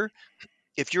younger,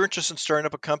 if you're interested in starting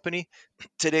up a company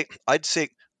today, I'd say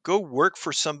go work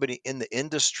for somebody in the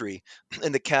industry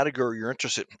in the category you're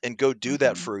interested in, and go do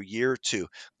that Mhm, for a year or two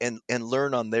and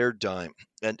learn on their dime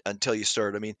and until you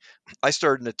start. I mean, I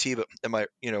started Nativa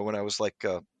in when I was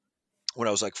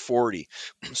like 40.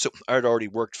 So I'd already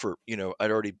worked for,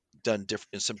 I'd already done different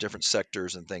in some different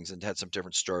sectors and things and had some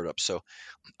different startups. So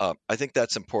I think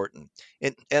that's important.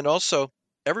 And also,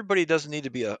 everybody doesn't need to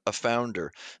be a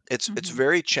founder. It's mhm,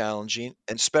 very challenging,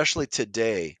 and especially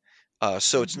today.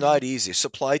 So it's mhm, not easy.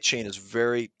 Supply chain is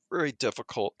very very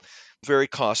difficult, very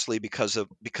costly because of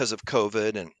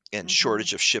COVID and mhm.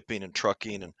 shortage of shipping and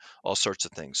trucking and all sorts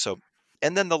of things. So,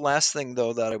 and then the last thing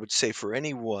though that I would say for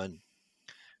anyone,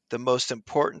 the most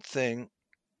important thing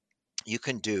you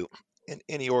can do in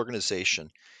any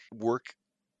organization, work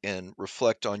and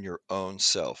reflect on your own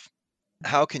self.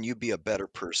 How can you be a better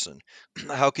person?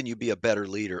 How can you be a better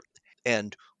leader?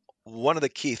 And one of the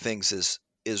key things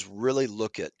is really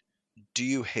look at, do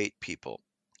you hate people?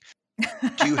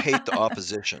 Do you hate the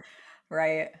opposition?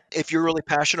 Right. If you're really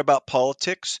passionate about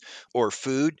politics or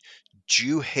food, do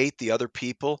you hate the other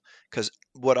people? Because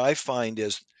what I find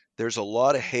is there's a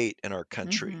lot of hate in our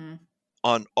country Mhm,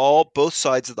 on both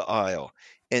sides of the aisle.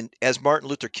 And as Martin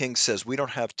Luther King says, we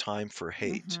don't have time for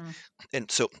hate. mhm.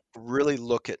 And so really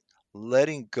look at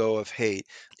letting go of hate.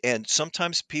 And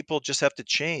sometimes people just have to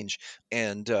change.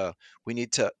 And we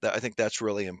need to, I think that's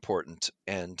really important.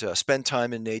 And spend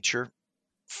time in nature.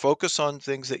 Focus on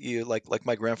things that you like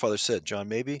my grandfather said, John,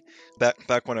 maybe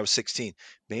back when I was 16,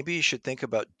 maybe you should think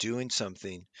about doing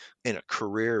something in a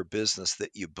career or business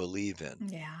that you believe in.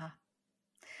 Yeah.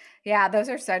 Yeah, those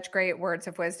are such great words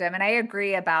of wisdom. And I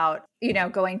agree about,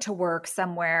 going to work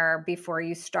somewhere before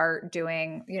you start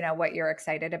doing, what you're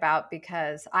excited about,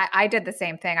 because I did the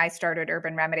same thing. I started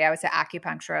Urban Remedy. I was an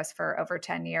acupuncturist for over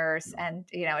 10 years and,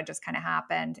 it just kind of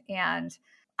happened. And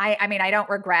I mean, I don't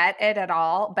regret it at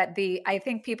all, but I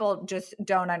think people just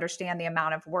don't understand the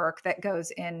amount of work that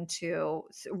goes into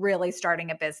really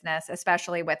starting a business,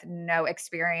 especially with no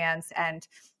experience. And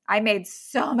I made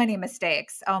so many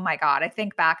mistakes. Oh my God. I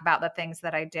think back about the things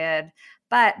that I did.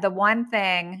 But the one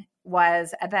thing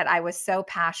was that I was so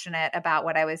passionate about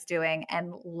what I was doing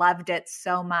and loved it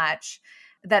so much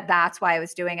that that's why I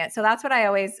was doing it. So that's what I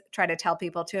always try to tell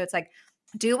people too. It's like,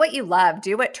 do what you love,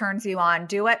 do what turns you on,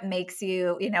 do what makes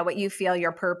you, what you feel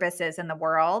your purpose is in the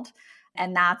world.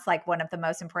 And that's like one of the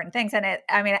most important things.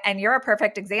 And you're a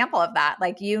perfect example of that.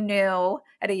 Like, you knew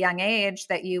at a young age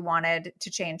that you wanted to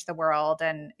change the world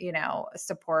and,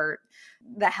 support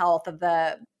the health of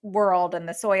the world and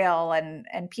the soil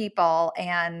and people.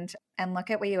 And look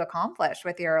at what you accomplished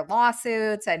with your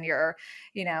lawsuits and your,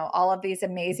 all of these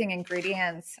amazing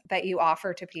ingredients that you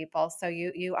offer to people. So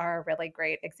you are a really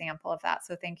great example of that.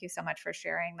 So thank you so much for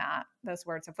sharing those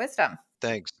words of wisdom.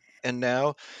 Thanks. And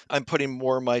now I'm putting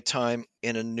more of my time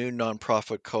in a new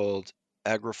nonprofit called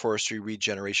Agroforestry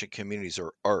Regeneration Communities,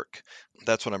 or ARC.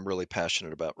 That's what I'm really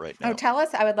passionate about right Oh, now. tell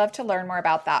us. I would love to learn more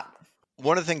about that.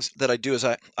 One of the things that I do is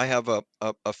I have a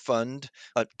fund,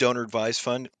 a donor advised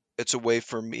fund. It's a way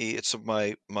for me, it's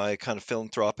my kind of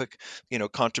philanthropic,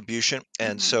 contribution.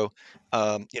 And Mhm. so,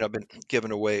 I've been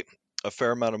giving away a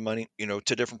fair amount of money,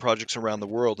 to different projects around the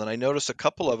world. And I noticed a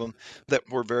couple of them that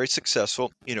were very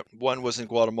successful. One was in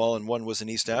Guatemala and one was in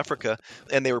East Africa,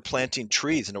 and they were planting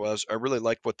trees. And I really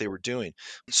liked what they were doing.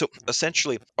 So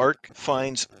essentially, ARC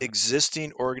finds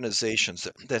existing organizations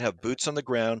that have boots on the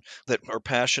ground, that are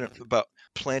passionate about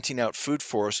planting out food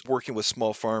forests, working with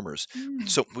small farmers. Mm.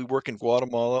 So we work in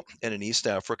Guatemala and in East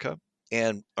Africa.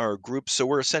 And our group, so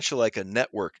we're essentially like a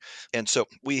network. And so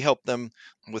we help them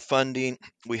with funding,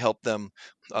 we help them,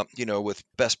 with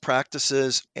best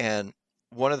practices. And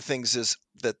one of the things is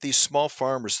that these small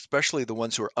farmers, especially the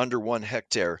ones who are under 1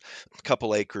 hectare, a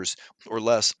couple acres or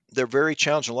less, they're very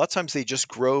challenging. A lot of times they just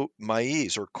grow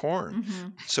maize or corn.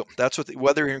 Mhm. So that's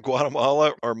whether you're in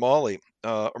Guatemala or Mali,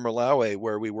 or Malawi,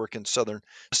 where we work in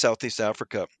Southeast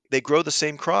Africa, they grow the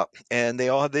same crop and they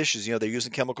all have issues. They're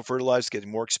using chemical fertilizers,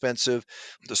 getting more expensive.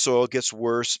 The soil gets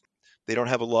worse. They don't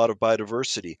have a lot of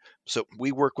biodiversity. So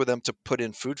we work with them to put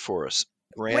in food for us.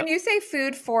 When Grant. you say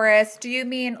food forest, do you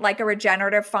mean like a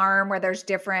regenerative farm where there's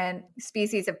different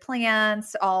species of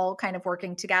plants all kind of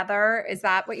working together? Is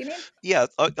that what you mean? Yeah,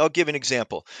 I'll give an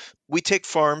example. We take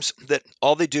farms that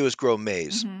all they do is grow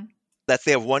maize, Mhm. that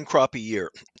they have one crop a year.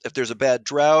 If there's a bad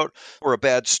drought or a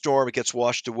bad storm, it gets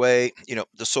washed away,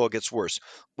 the soil gets worse.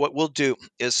 What we'll do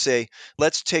is say,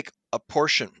 let's take a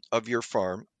portion of your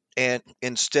farm, and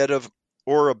instead of,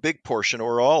 or a big portion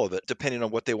or all of it, depending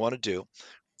on what they want to do.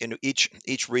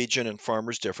 Each region and farmer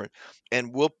is different,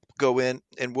 and we'll go in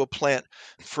and we'll plant,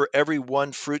 for every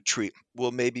one fruit tree,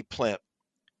 we'll maybe plant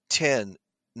 10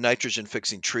 nitrogen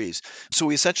fixing trees. So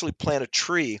we essentially plant a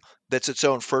tree that's its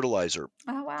own fertilizer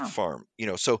Oh, wow. farm.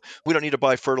 So we don't need to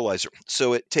buy fertilizer.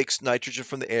 So it takes nitrogen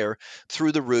from the air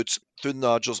through the roots, through the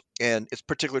nodules, and it's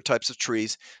particular types of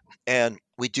trees. And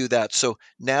we do that. So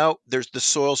now the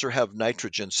soils have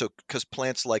nitrogen. So because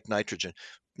plants like nitrogen.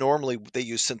 Normally they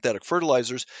use synthetic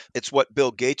fertilizers. It's what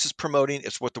Bill Gates is promoting.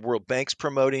 It's what the World Bank's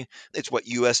promoting. It's what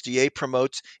USDA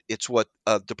promotes. It's what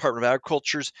Department of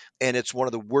Agriculture's, and it's one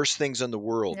of the worst things in the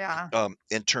world, Yeah.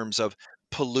 in terms of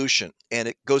pollution. And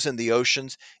it goes in the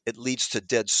oceans. It leads to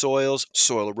dead soils,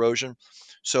 soil erosion.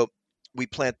 So we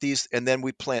plant these, and then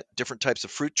we plant different types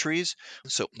of fruit trees.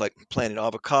 So like planting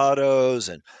avocados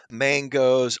and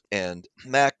mangoes and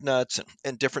mac nuts,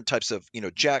 and different types of,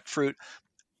 jackfruit.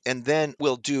 And then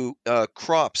we'll do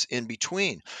crops in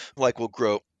between, like we'll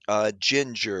grow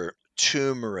ginger,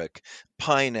 turmeric,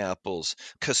 pineapples,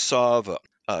 cassava,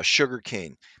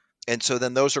 sugarcane. And so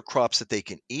then those are crops that they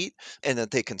can eat and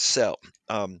that they can sell.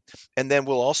 And then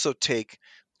we'll also take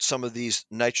some of these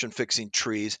nitrogen fixing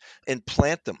trees and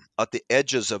plant them at the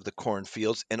edges of the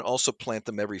cornfields, and also plant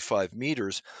them every 5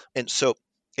 meters. And so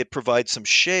it provides some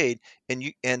shade.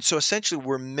 And so essentially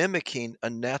we're mimicking a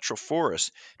natural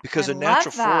forest, I because a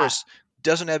natural love that. forest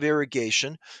doesn't have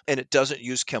irrigation and it doesn't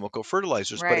use chemical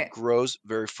fertilizers, but it Right. grows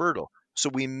very fertile. So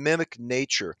we mimic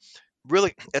nature.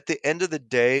 Really, at the end of the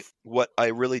day, what I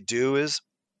really do is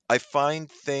I find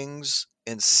things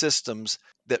and systems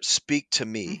that speak to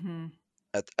me Mhm.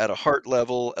 at a heart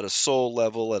level, at a soul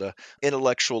level, at a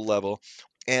intellectual level.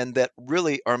 and that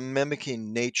really are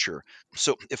mimicking nature.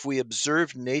 So if we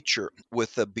observe nature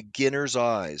with a beginner's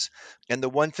eyes, and the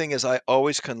one thing is I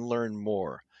always can learn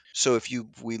more. So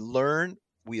we learn,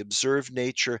 we observe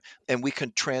nature, and we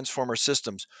can transform our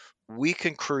systems. We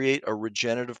can create a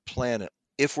regenerative planet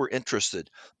if we're interested.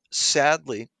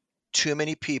 Sadly, too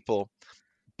many people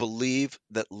believe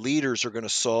that leaders are going to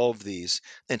solve these.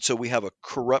 And so we have a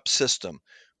corrupt system.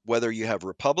 Whether you have a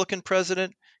Republican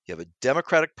president, you have a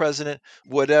Democratic president,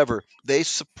 whatever, they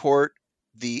support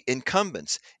the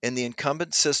incumbents. And the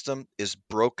incumbent system is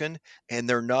broken and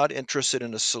they're not interested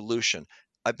in a solution.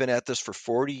 I've been at this for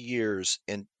 40 years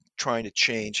and trying to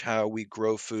change how we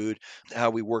grow food, how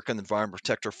we work in the environment,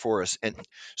 protect our forests. And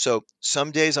so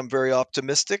some days I'm very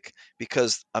optimistic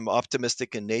because I'm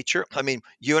optimistic in nature. I mean,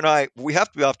 you and I, we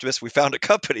have to be optimistic. We found a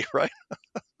company, right?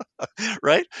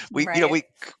 Right? Right. We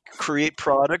create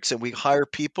products and we hire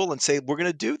people and say we're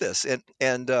going to do this.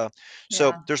 So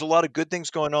Yeah. there's a lot of good things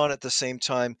going on at the same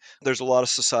time. There's a lot of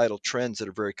societal trends that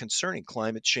are very concerning.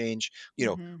 Climate change.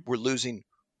 Hmm. We're losing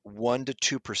 1 to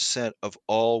 2% of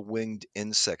all winged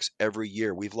insects every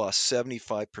year. We've lost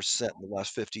 75% in the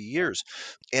last 50 years,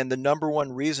 and the number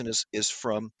one reason is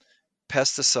from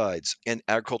pesticides and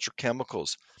agriculture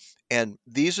chemicals. And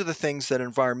these are the things that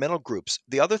environmental groups,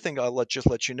 the other thing just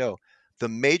let you know, the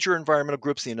major environmental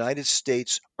groups in the United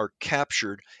States are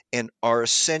captured and are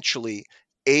essentially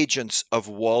agents of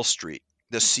Wall Street.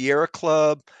 The Sierra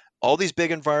Club, all these big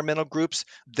environmental groups,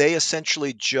 they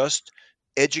essentially just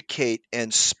educate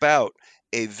and spout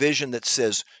a vision that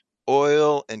says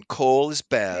oil and coal is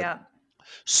bad, Yeah.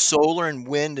 solar and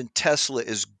wind and Tesla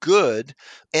is good.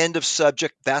 End of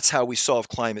subject. That's how we solve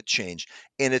climate change.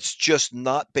 And it's just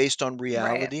not based on Right.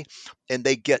 reality. And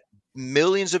they get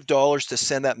millions of dollars to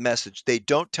send that message. They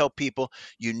don't tell people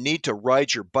you need to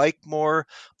ride your bike more,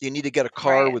 you need to get a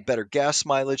car Right. with better gas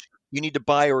mileage. You need to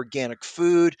buy organic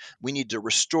food. We need to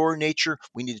restore nature.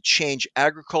 We need to change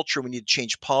agriculture. We need to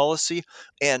change policy.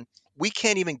 And we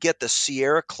can't even get the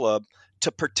Sierra Club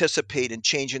to participate in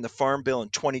changing the farm bill in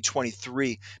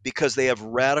 2023 because they have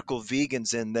radical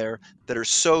vegans in there that are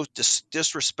so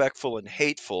disrespectful and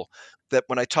hateful that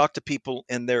when I talk to people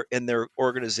in their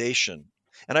organization,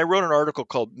 and I wrote an article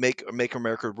called Make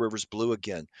America Rivers Blue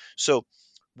Again. So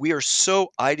we are so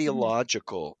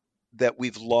ideological that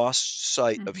we've lost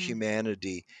sight of Mm-hmm.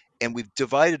 humanity, and we've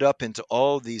divided up into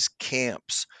all these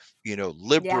camps, Yeah.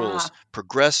 liberals,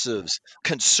 progressives,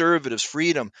 conservatives,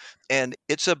 freedom. And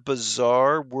it's a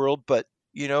bizarre world, but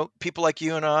people like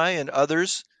you and I and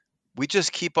others, we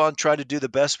just keep on trying to do the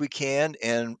best we can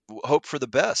and hope for the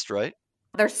best, right?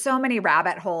 There's so many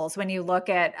rabbit holes when you look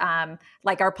at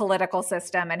like our political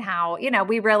system and how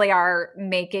we really are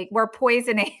we're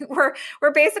poisoning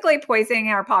we're basically poisoning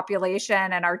our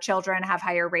population, and our children have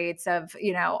higher rates of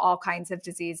all kinds of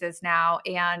diseases now.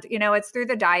 And it's through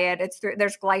the diet,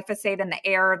 there's glyphosate in the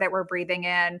air that we're breathing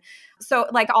in. So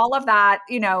like all of that,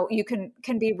 you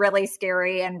can be really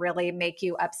scary and really make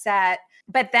you upset.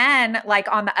 But then like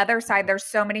on the other side, there's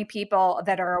so many people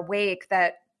that are awake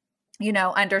that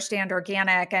understand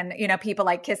organic, and, people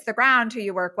like Kiss the Ground, who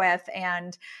you work with,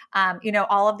 and,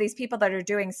 all of these people that are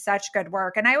doing such good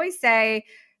work. And I always say,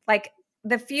 like,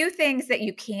 the few things that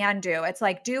you can do, it's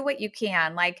like, do what you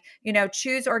can, like,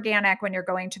 choose organic when you're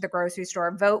going to the grocery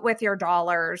store, vote with your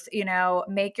dollars,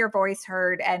 make your voice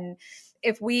heard. And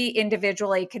if we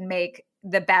individually can make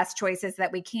the best choices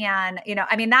that we can,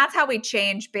 I mean, that's how we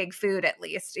change big food, at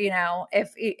least,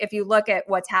 if you look at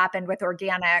what's happened with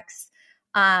organics,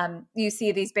 you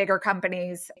see these bigger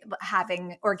companies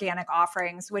having organic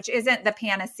offerings, which isn't the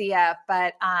panacea,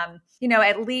 but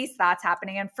at least that's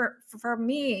happening. And for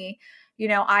me,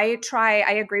 I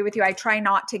agree with you. I try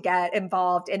not to get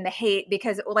involved in the hate,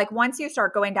 because like once you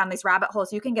start going down these rabbit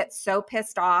holes, you can get so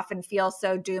pissed off and feel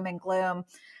so doom and gloom.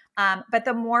 But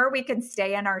the more we can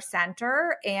stay in our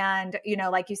center and,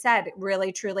 like you said,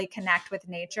 really truly connect with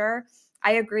nature,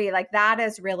 I agree. Like that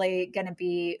is really going to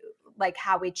be like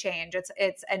how we change.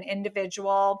 It's an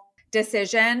individual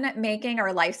decision making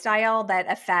or lifestyle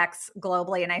that affects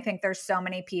globally. And I think there's so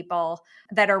many people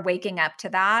that are waking up to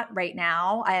that right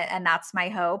now. And that's my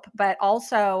hope. But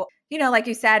also, like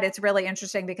you said, it's really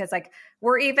interesting because like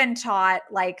we're even taught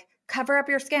like cover up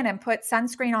your skin and put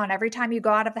sunscreen on every time you go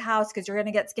out of the house because you're going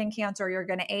to get skin cancer, you're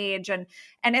going to age. And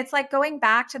it's like going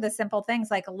back to the simple things,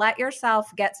 like let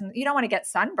yourself get some, you don't want to get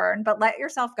sunburned, but let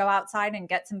yourself go outside and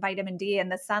get some vitamin D.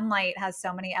 And the sunlight has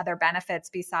so many other benefits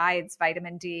besides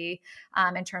vitamin D,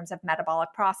 in terms of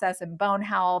metabolic process and bone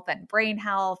health and brain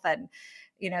health and,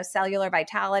 cellular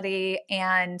vitality.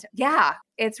 And yeah,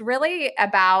 it's really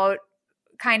about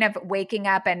kind of waking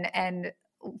up and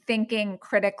thinking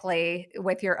critically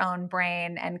with your own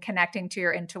brain and connecting to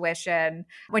your intuition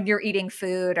when you're eating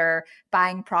food or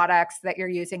buying products that you're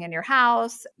using in your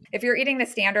house. If you're eating the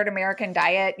standard American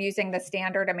diet, using the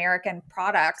standard American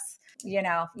products,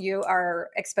 you are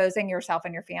exposing yourself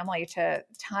and your family to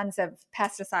tons of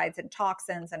pesticides and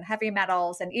toxins and heavy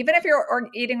metals. And even if you're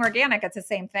eating organic, it's the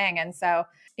same thing. And so,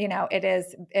 it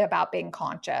is about being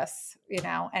conscious,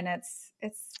 and it's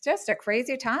just a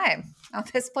crazy time on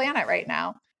this planet right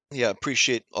now. Yeah,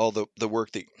 appreciate all the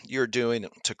work that you're doing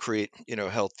to create,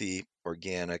 healthy,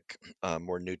 organic,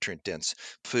 more nutrient dense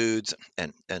foods,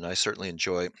 and I certainly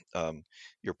enjoy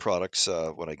your products.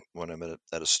 When I'm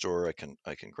at a store,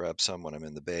 I can grab some when I'm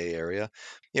in the Bay Area.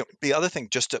 The other thing,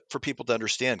 for people to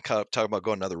understand, kind of talk about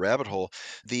going another rabbit hole,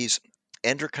 these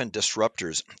endocrine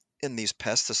disruptors in these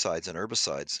pesticides and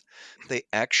herbicides, they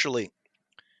actually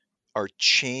are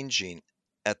changing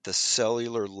at the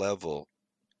cellular level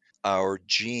our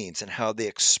genes and how they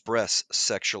express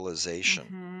sexualization.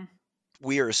 Mm-hmm.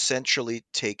 We are essentially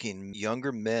taking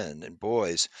younger men and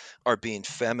boys are being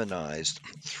feminized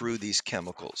through these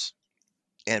chemicals.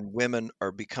 And women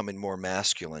are becoming more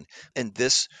masculine. And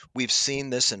we've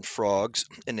seen this in frogs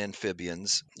and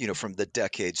amphibians, from the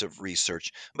decades of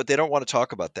research, but they don't want to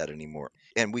talk about that anymore.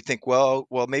 And we think, well,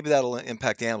 maybe that'll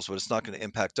impact animals, but it's not going to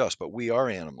impact us. But we are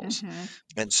animals. Mm-hmm.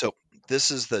 And so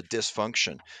this is the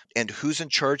dysfunction. And who's in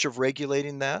charge of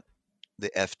regulating that?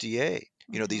 The FDA,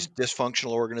 Mm-hmm. these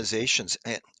dysfunctional organizations.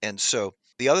 And so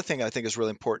the other thing I think is really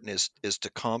important is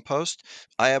to compost.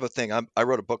 I have a thing. I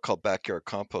wrote a book called Backyard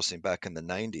Composting back in the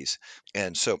 90s.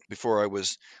 And so before I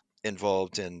was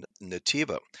involved in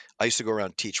Nativa, I used to go around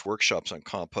and teach workshops on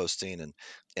composting.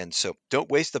 And so don't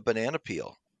waste the banana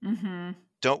peel. Mm-hmm.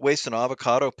 Don't waste an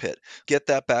avocado pit. Get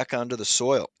that back onto the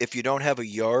soil. If you don't have a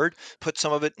yard, put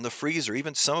some of it in the freezer,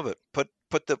 even some of it.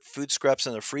 Put the food scraps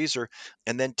in the freezer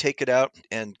and then take it out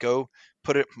and go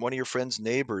put it in one of your friend's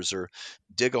neighbors or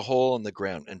dig a hole in the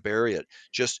ground and bury it.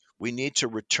 We need to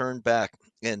return back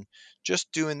and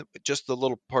just doing just the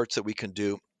little parts that we can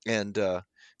do and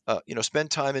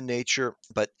spend time in nature,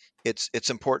 but it's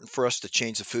important for us to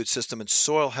change the food system, and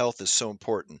soil health is so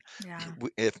important. Yeah.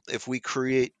 If we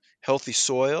create healthy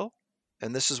soil,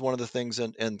 and this is one of the things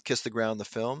in Kiss the Ground, the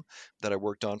film that I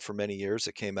worked on for many years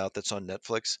that came out that's on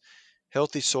Netflix.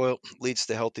 Healthy soil leads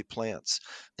to healthy plants.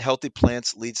 Healthy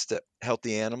plants leads to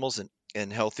healthy animals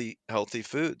and healthy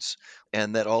foods.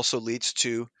 And that also leads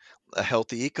to a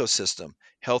healthy ecosystem,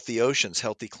 healthy oceans,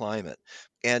 healthy climate.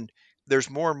 And there's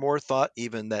more and more thought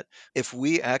even that if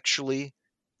we actually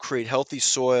create healthy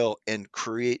soil and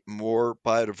create more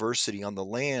biodiversity on the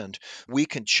land, we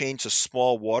can change the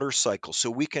small water cycle.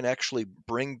 So we can actually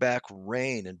bring back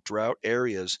rain in drought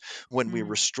areas when we Mm.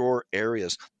 restore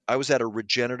areas. I was at a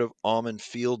regenerative almond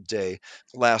field day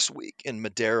last week in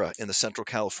Madera in the Central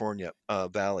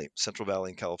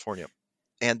Valley in California.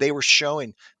 And they were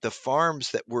showing the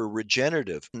farms that were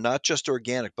regenerative, not just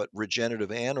organic, but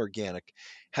regenerative and organic,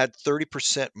 had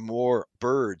 30% more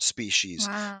bird species,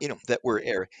 Wow. that were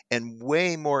air and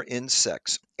way more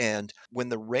insects. And when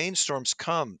the rainstorms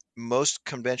come, most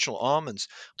conventional almonds,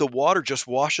 the water just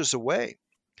washes away.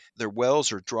 Their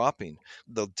wells are dropping,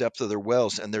 the depth of their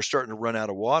wells, and they're starting to run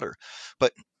out of water.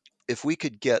 But if we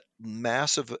could get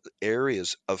massive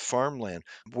areas of farmland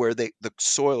where the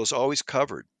soil is always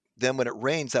covered, then when it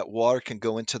rains, that water can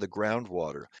go into the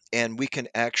groundwater, and we can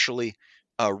actually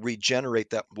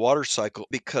regenerate that water cycle,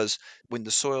 because when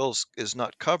the soil is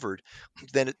not covered,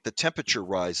 then the temperature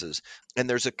rises, and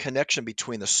there's a connection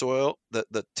between the soil,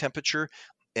 the temperature,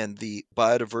 and the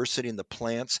biodiversity and the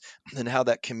plants, and how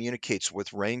that communicates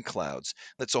with rain clouds.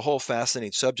 That's a whole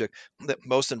fascinating subject that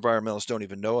most environmentalists don't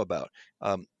even know about.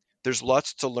 Um, there's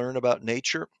lots to learn about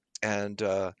nature, and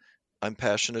I'm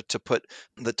passionate to put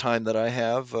the time that I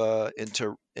have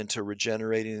into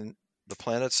regenerating the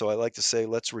planet. So I like to say,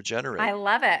 let's regenerate. I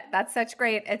love it. That's such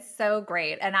great. It's so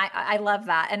great. And I love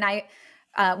that.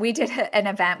 And we did an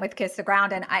event with Kiss the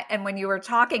Ground, and when you were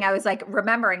talking, I was like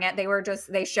remembering it.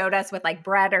 They showed us with like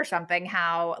bread or something,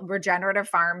 how regenerative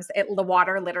farms, the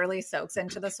water literally soaks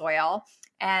into the soil,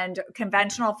 and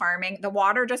conventional farming, the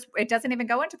water it doesn't even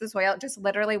go into the soil. It just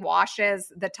literally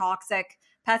washes the toxic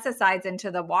pesticides into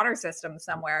the water system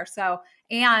somewhere. So,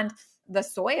 and the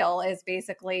soil is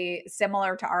basically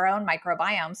similar to our own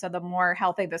microbiome. So the more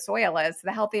healthy the soil is,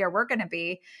 the healthier we're going to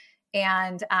be.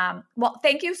 And well,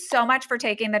 thank you so much for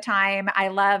taking the time. I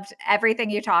loved everything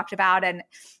you talked about, and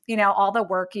all the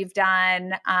work you've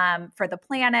done for the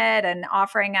planet and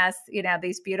offering us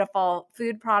these beautiful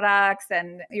food products.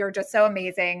 And you're just so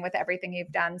amazing with everything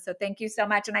you've done. So thank you so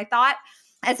much. And I thought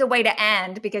as a way to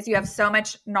end, because you have so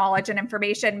much knowledge and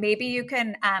information, maybe you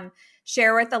can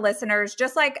share with the listeners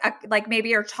just like maybe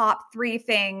your top 3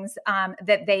 things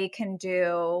that they can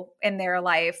do in their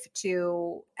life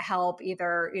to help,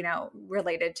 either,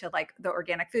 related to like the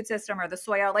organic food system or the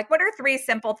soil. Like, what are 3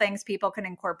 simple things people can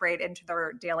incorporate into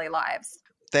their daily lives?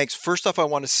 Thanks. First off, I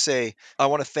want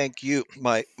to thank you.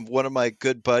 One of my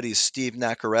good buddies, Steve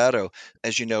Naccarato,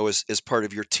 as you know, is part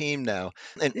of your team now.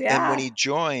 And when Yeah. he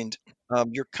joined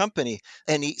your company,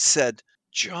 and he said,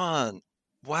 John,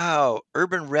 wow,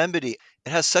 Urban Remedy, it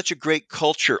has such a great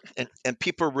culture, and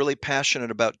people are really passionate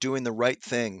about doing the right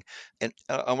thing. And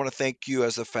I want to thank you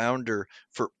as the founder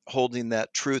for holding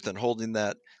that truth and holding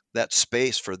that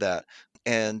space for that.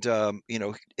 And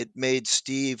it made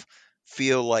Steve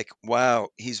feel like, wow,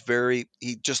 he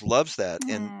just loves that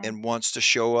and wants to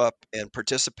show up and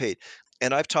participate.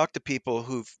 And I've talked to people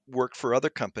who've worked for other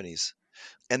companies,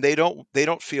 and they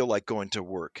don't feel like going to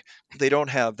work. They don't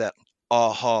have that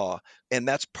aha. And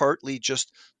that's partly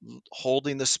just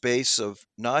holding the space of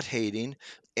not hating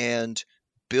and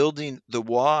building the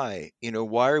why.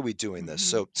 Why are we doing this?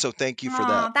 So thank you for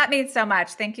that. Oh, that means so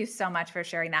much. Thank you so much for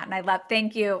sharing that. And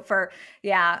thank you for,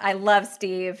 I love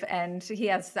Steve, and he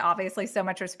has obviously so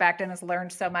much respect and has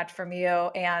learned so much from you.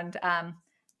 And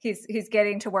he's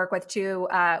getting to work with 2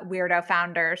 weirdo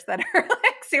founders that are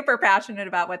like super passionate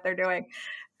about what they're doing.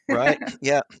 Right.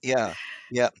 Yeah. Yeah.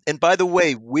 Yeah. And by the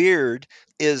way, weird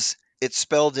it's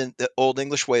spelled in the Old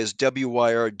English way as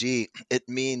WYRD. It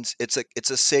means it's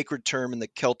a sacred term in the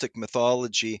Celtic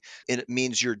mythology, and it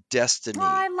means your Oh, destiny.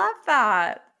 I love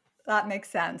that. That makes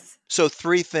sense. So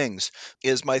 3 things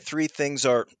my 3 things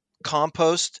are: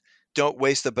 compost, don't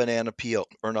waste a banana peel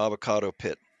or an avocado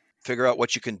pit. Figure out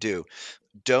what you can do.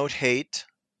 Don't hate,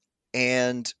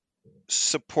 and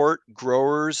support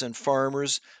growers and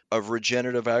farmers of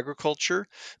regenerative agriculture.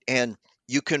 And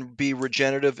you can be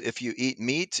regenerative if you eat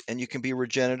meat, and you can be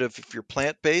regenerative if you're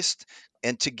plant-based.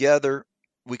 And together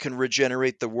we can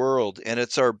regenerate the world. And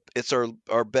it's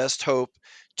our best hope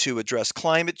to address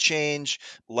climate change,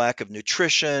 lack of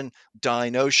nutrition,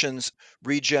 dying oceans.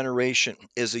 Regeneration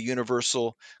is a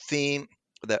universal theme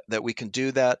that we can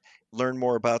do that. Learn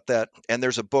more about that. And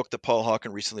there's a book that Paul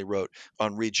Hawken recently wrote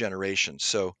on regeneration.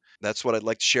 So that's what I'd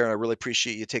like to share. And I really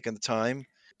appreciate you taking the time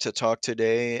to talk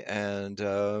today. And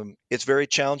it's very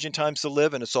challenging times to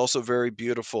live, and it's also very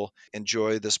beautiful.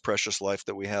 Enjoy this precious life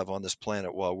that we have on this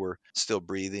planet while we're still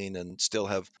breathing and still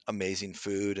have amazing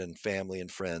food and family and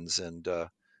friends. And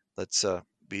let's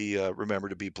remember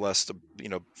to be blessed,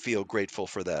 to feel grateful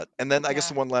for that. And then I guess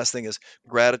the one last thing is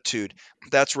gratitude.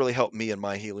 That's really helped me in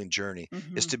my healing journey,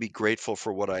 is to be grateful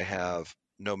for what I have,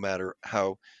 no matter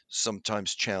how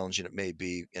sometimes challenging it may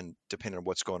be, and depending on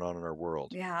what's going on in our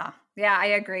world. Yeah. Yeah, I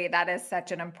agree. That is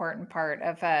such an important part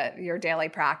of your daily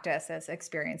practice, is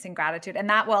experiencing gratitude. And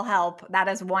that will help. That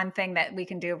is one thing that we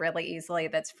can do really easily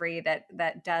that's free,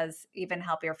 that does even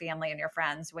help your family and your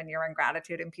friends when you're in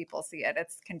gratitude and people see it.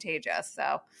 It's contagious.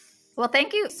 So, well,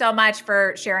 thank you so much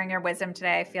for sharing your wisdom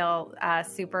today. I feel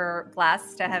super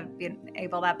blessed to have been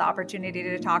able to have the opportunity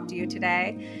to talk to you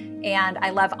today. And I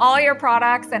love all your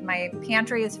products, and my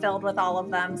pantry is filled with all of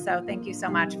them. So thank you so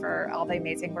much for all the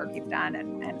amazing work you've done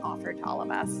and offered to all of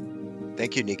us.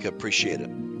 Thank you, Nika. Appreciate it.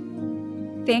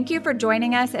 Thank you for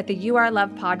joining us at the You Are Love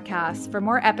podcast. For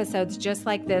more episodes just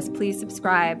like this, please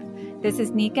subscribe. This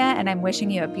is Nika, and I'm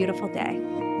wishing you a beautiful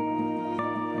day.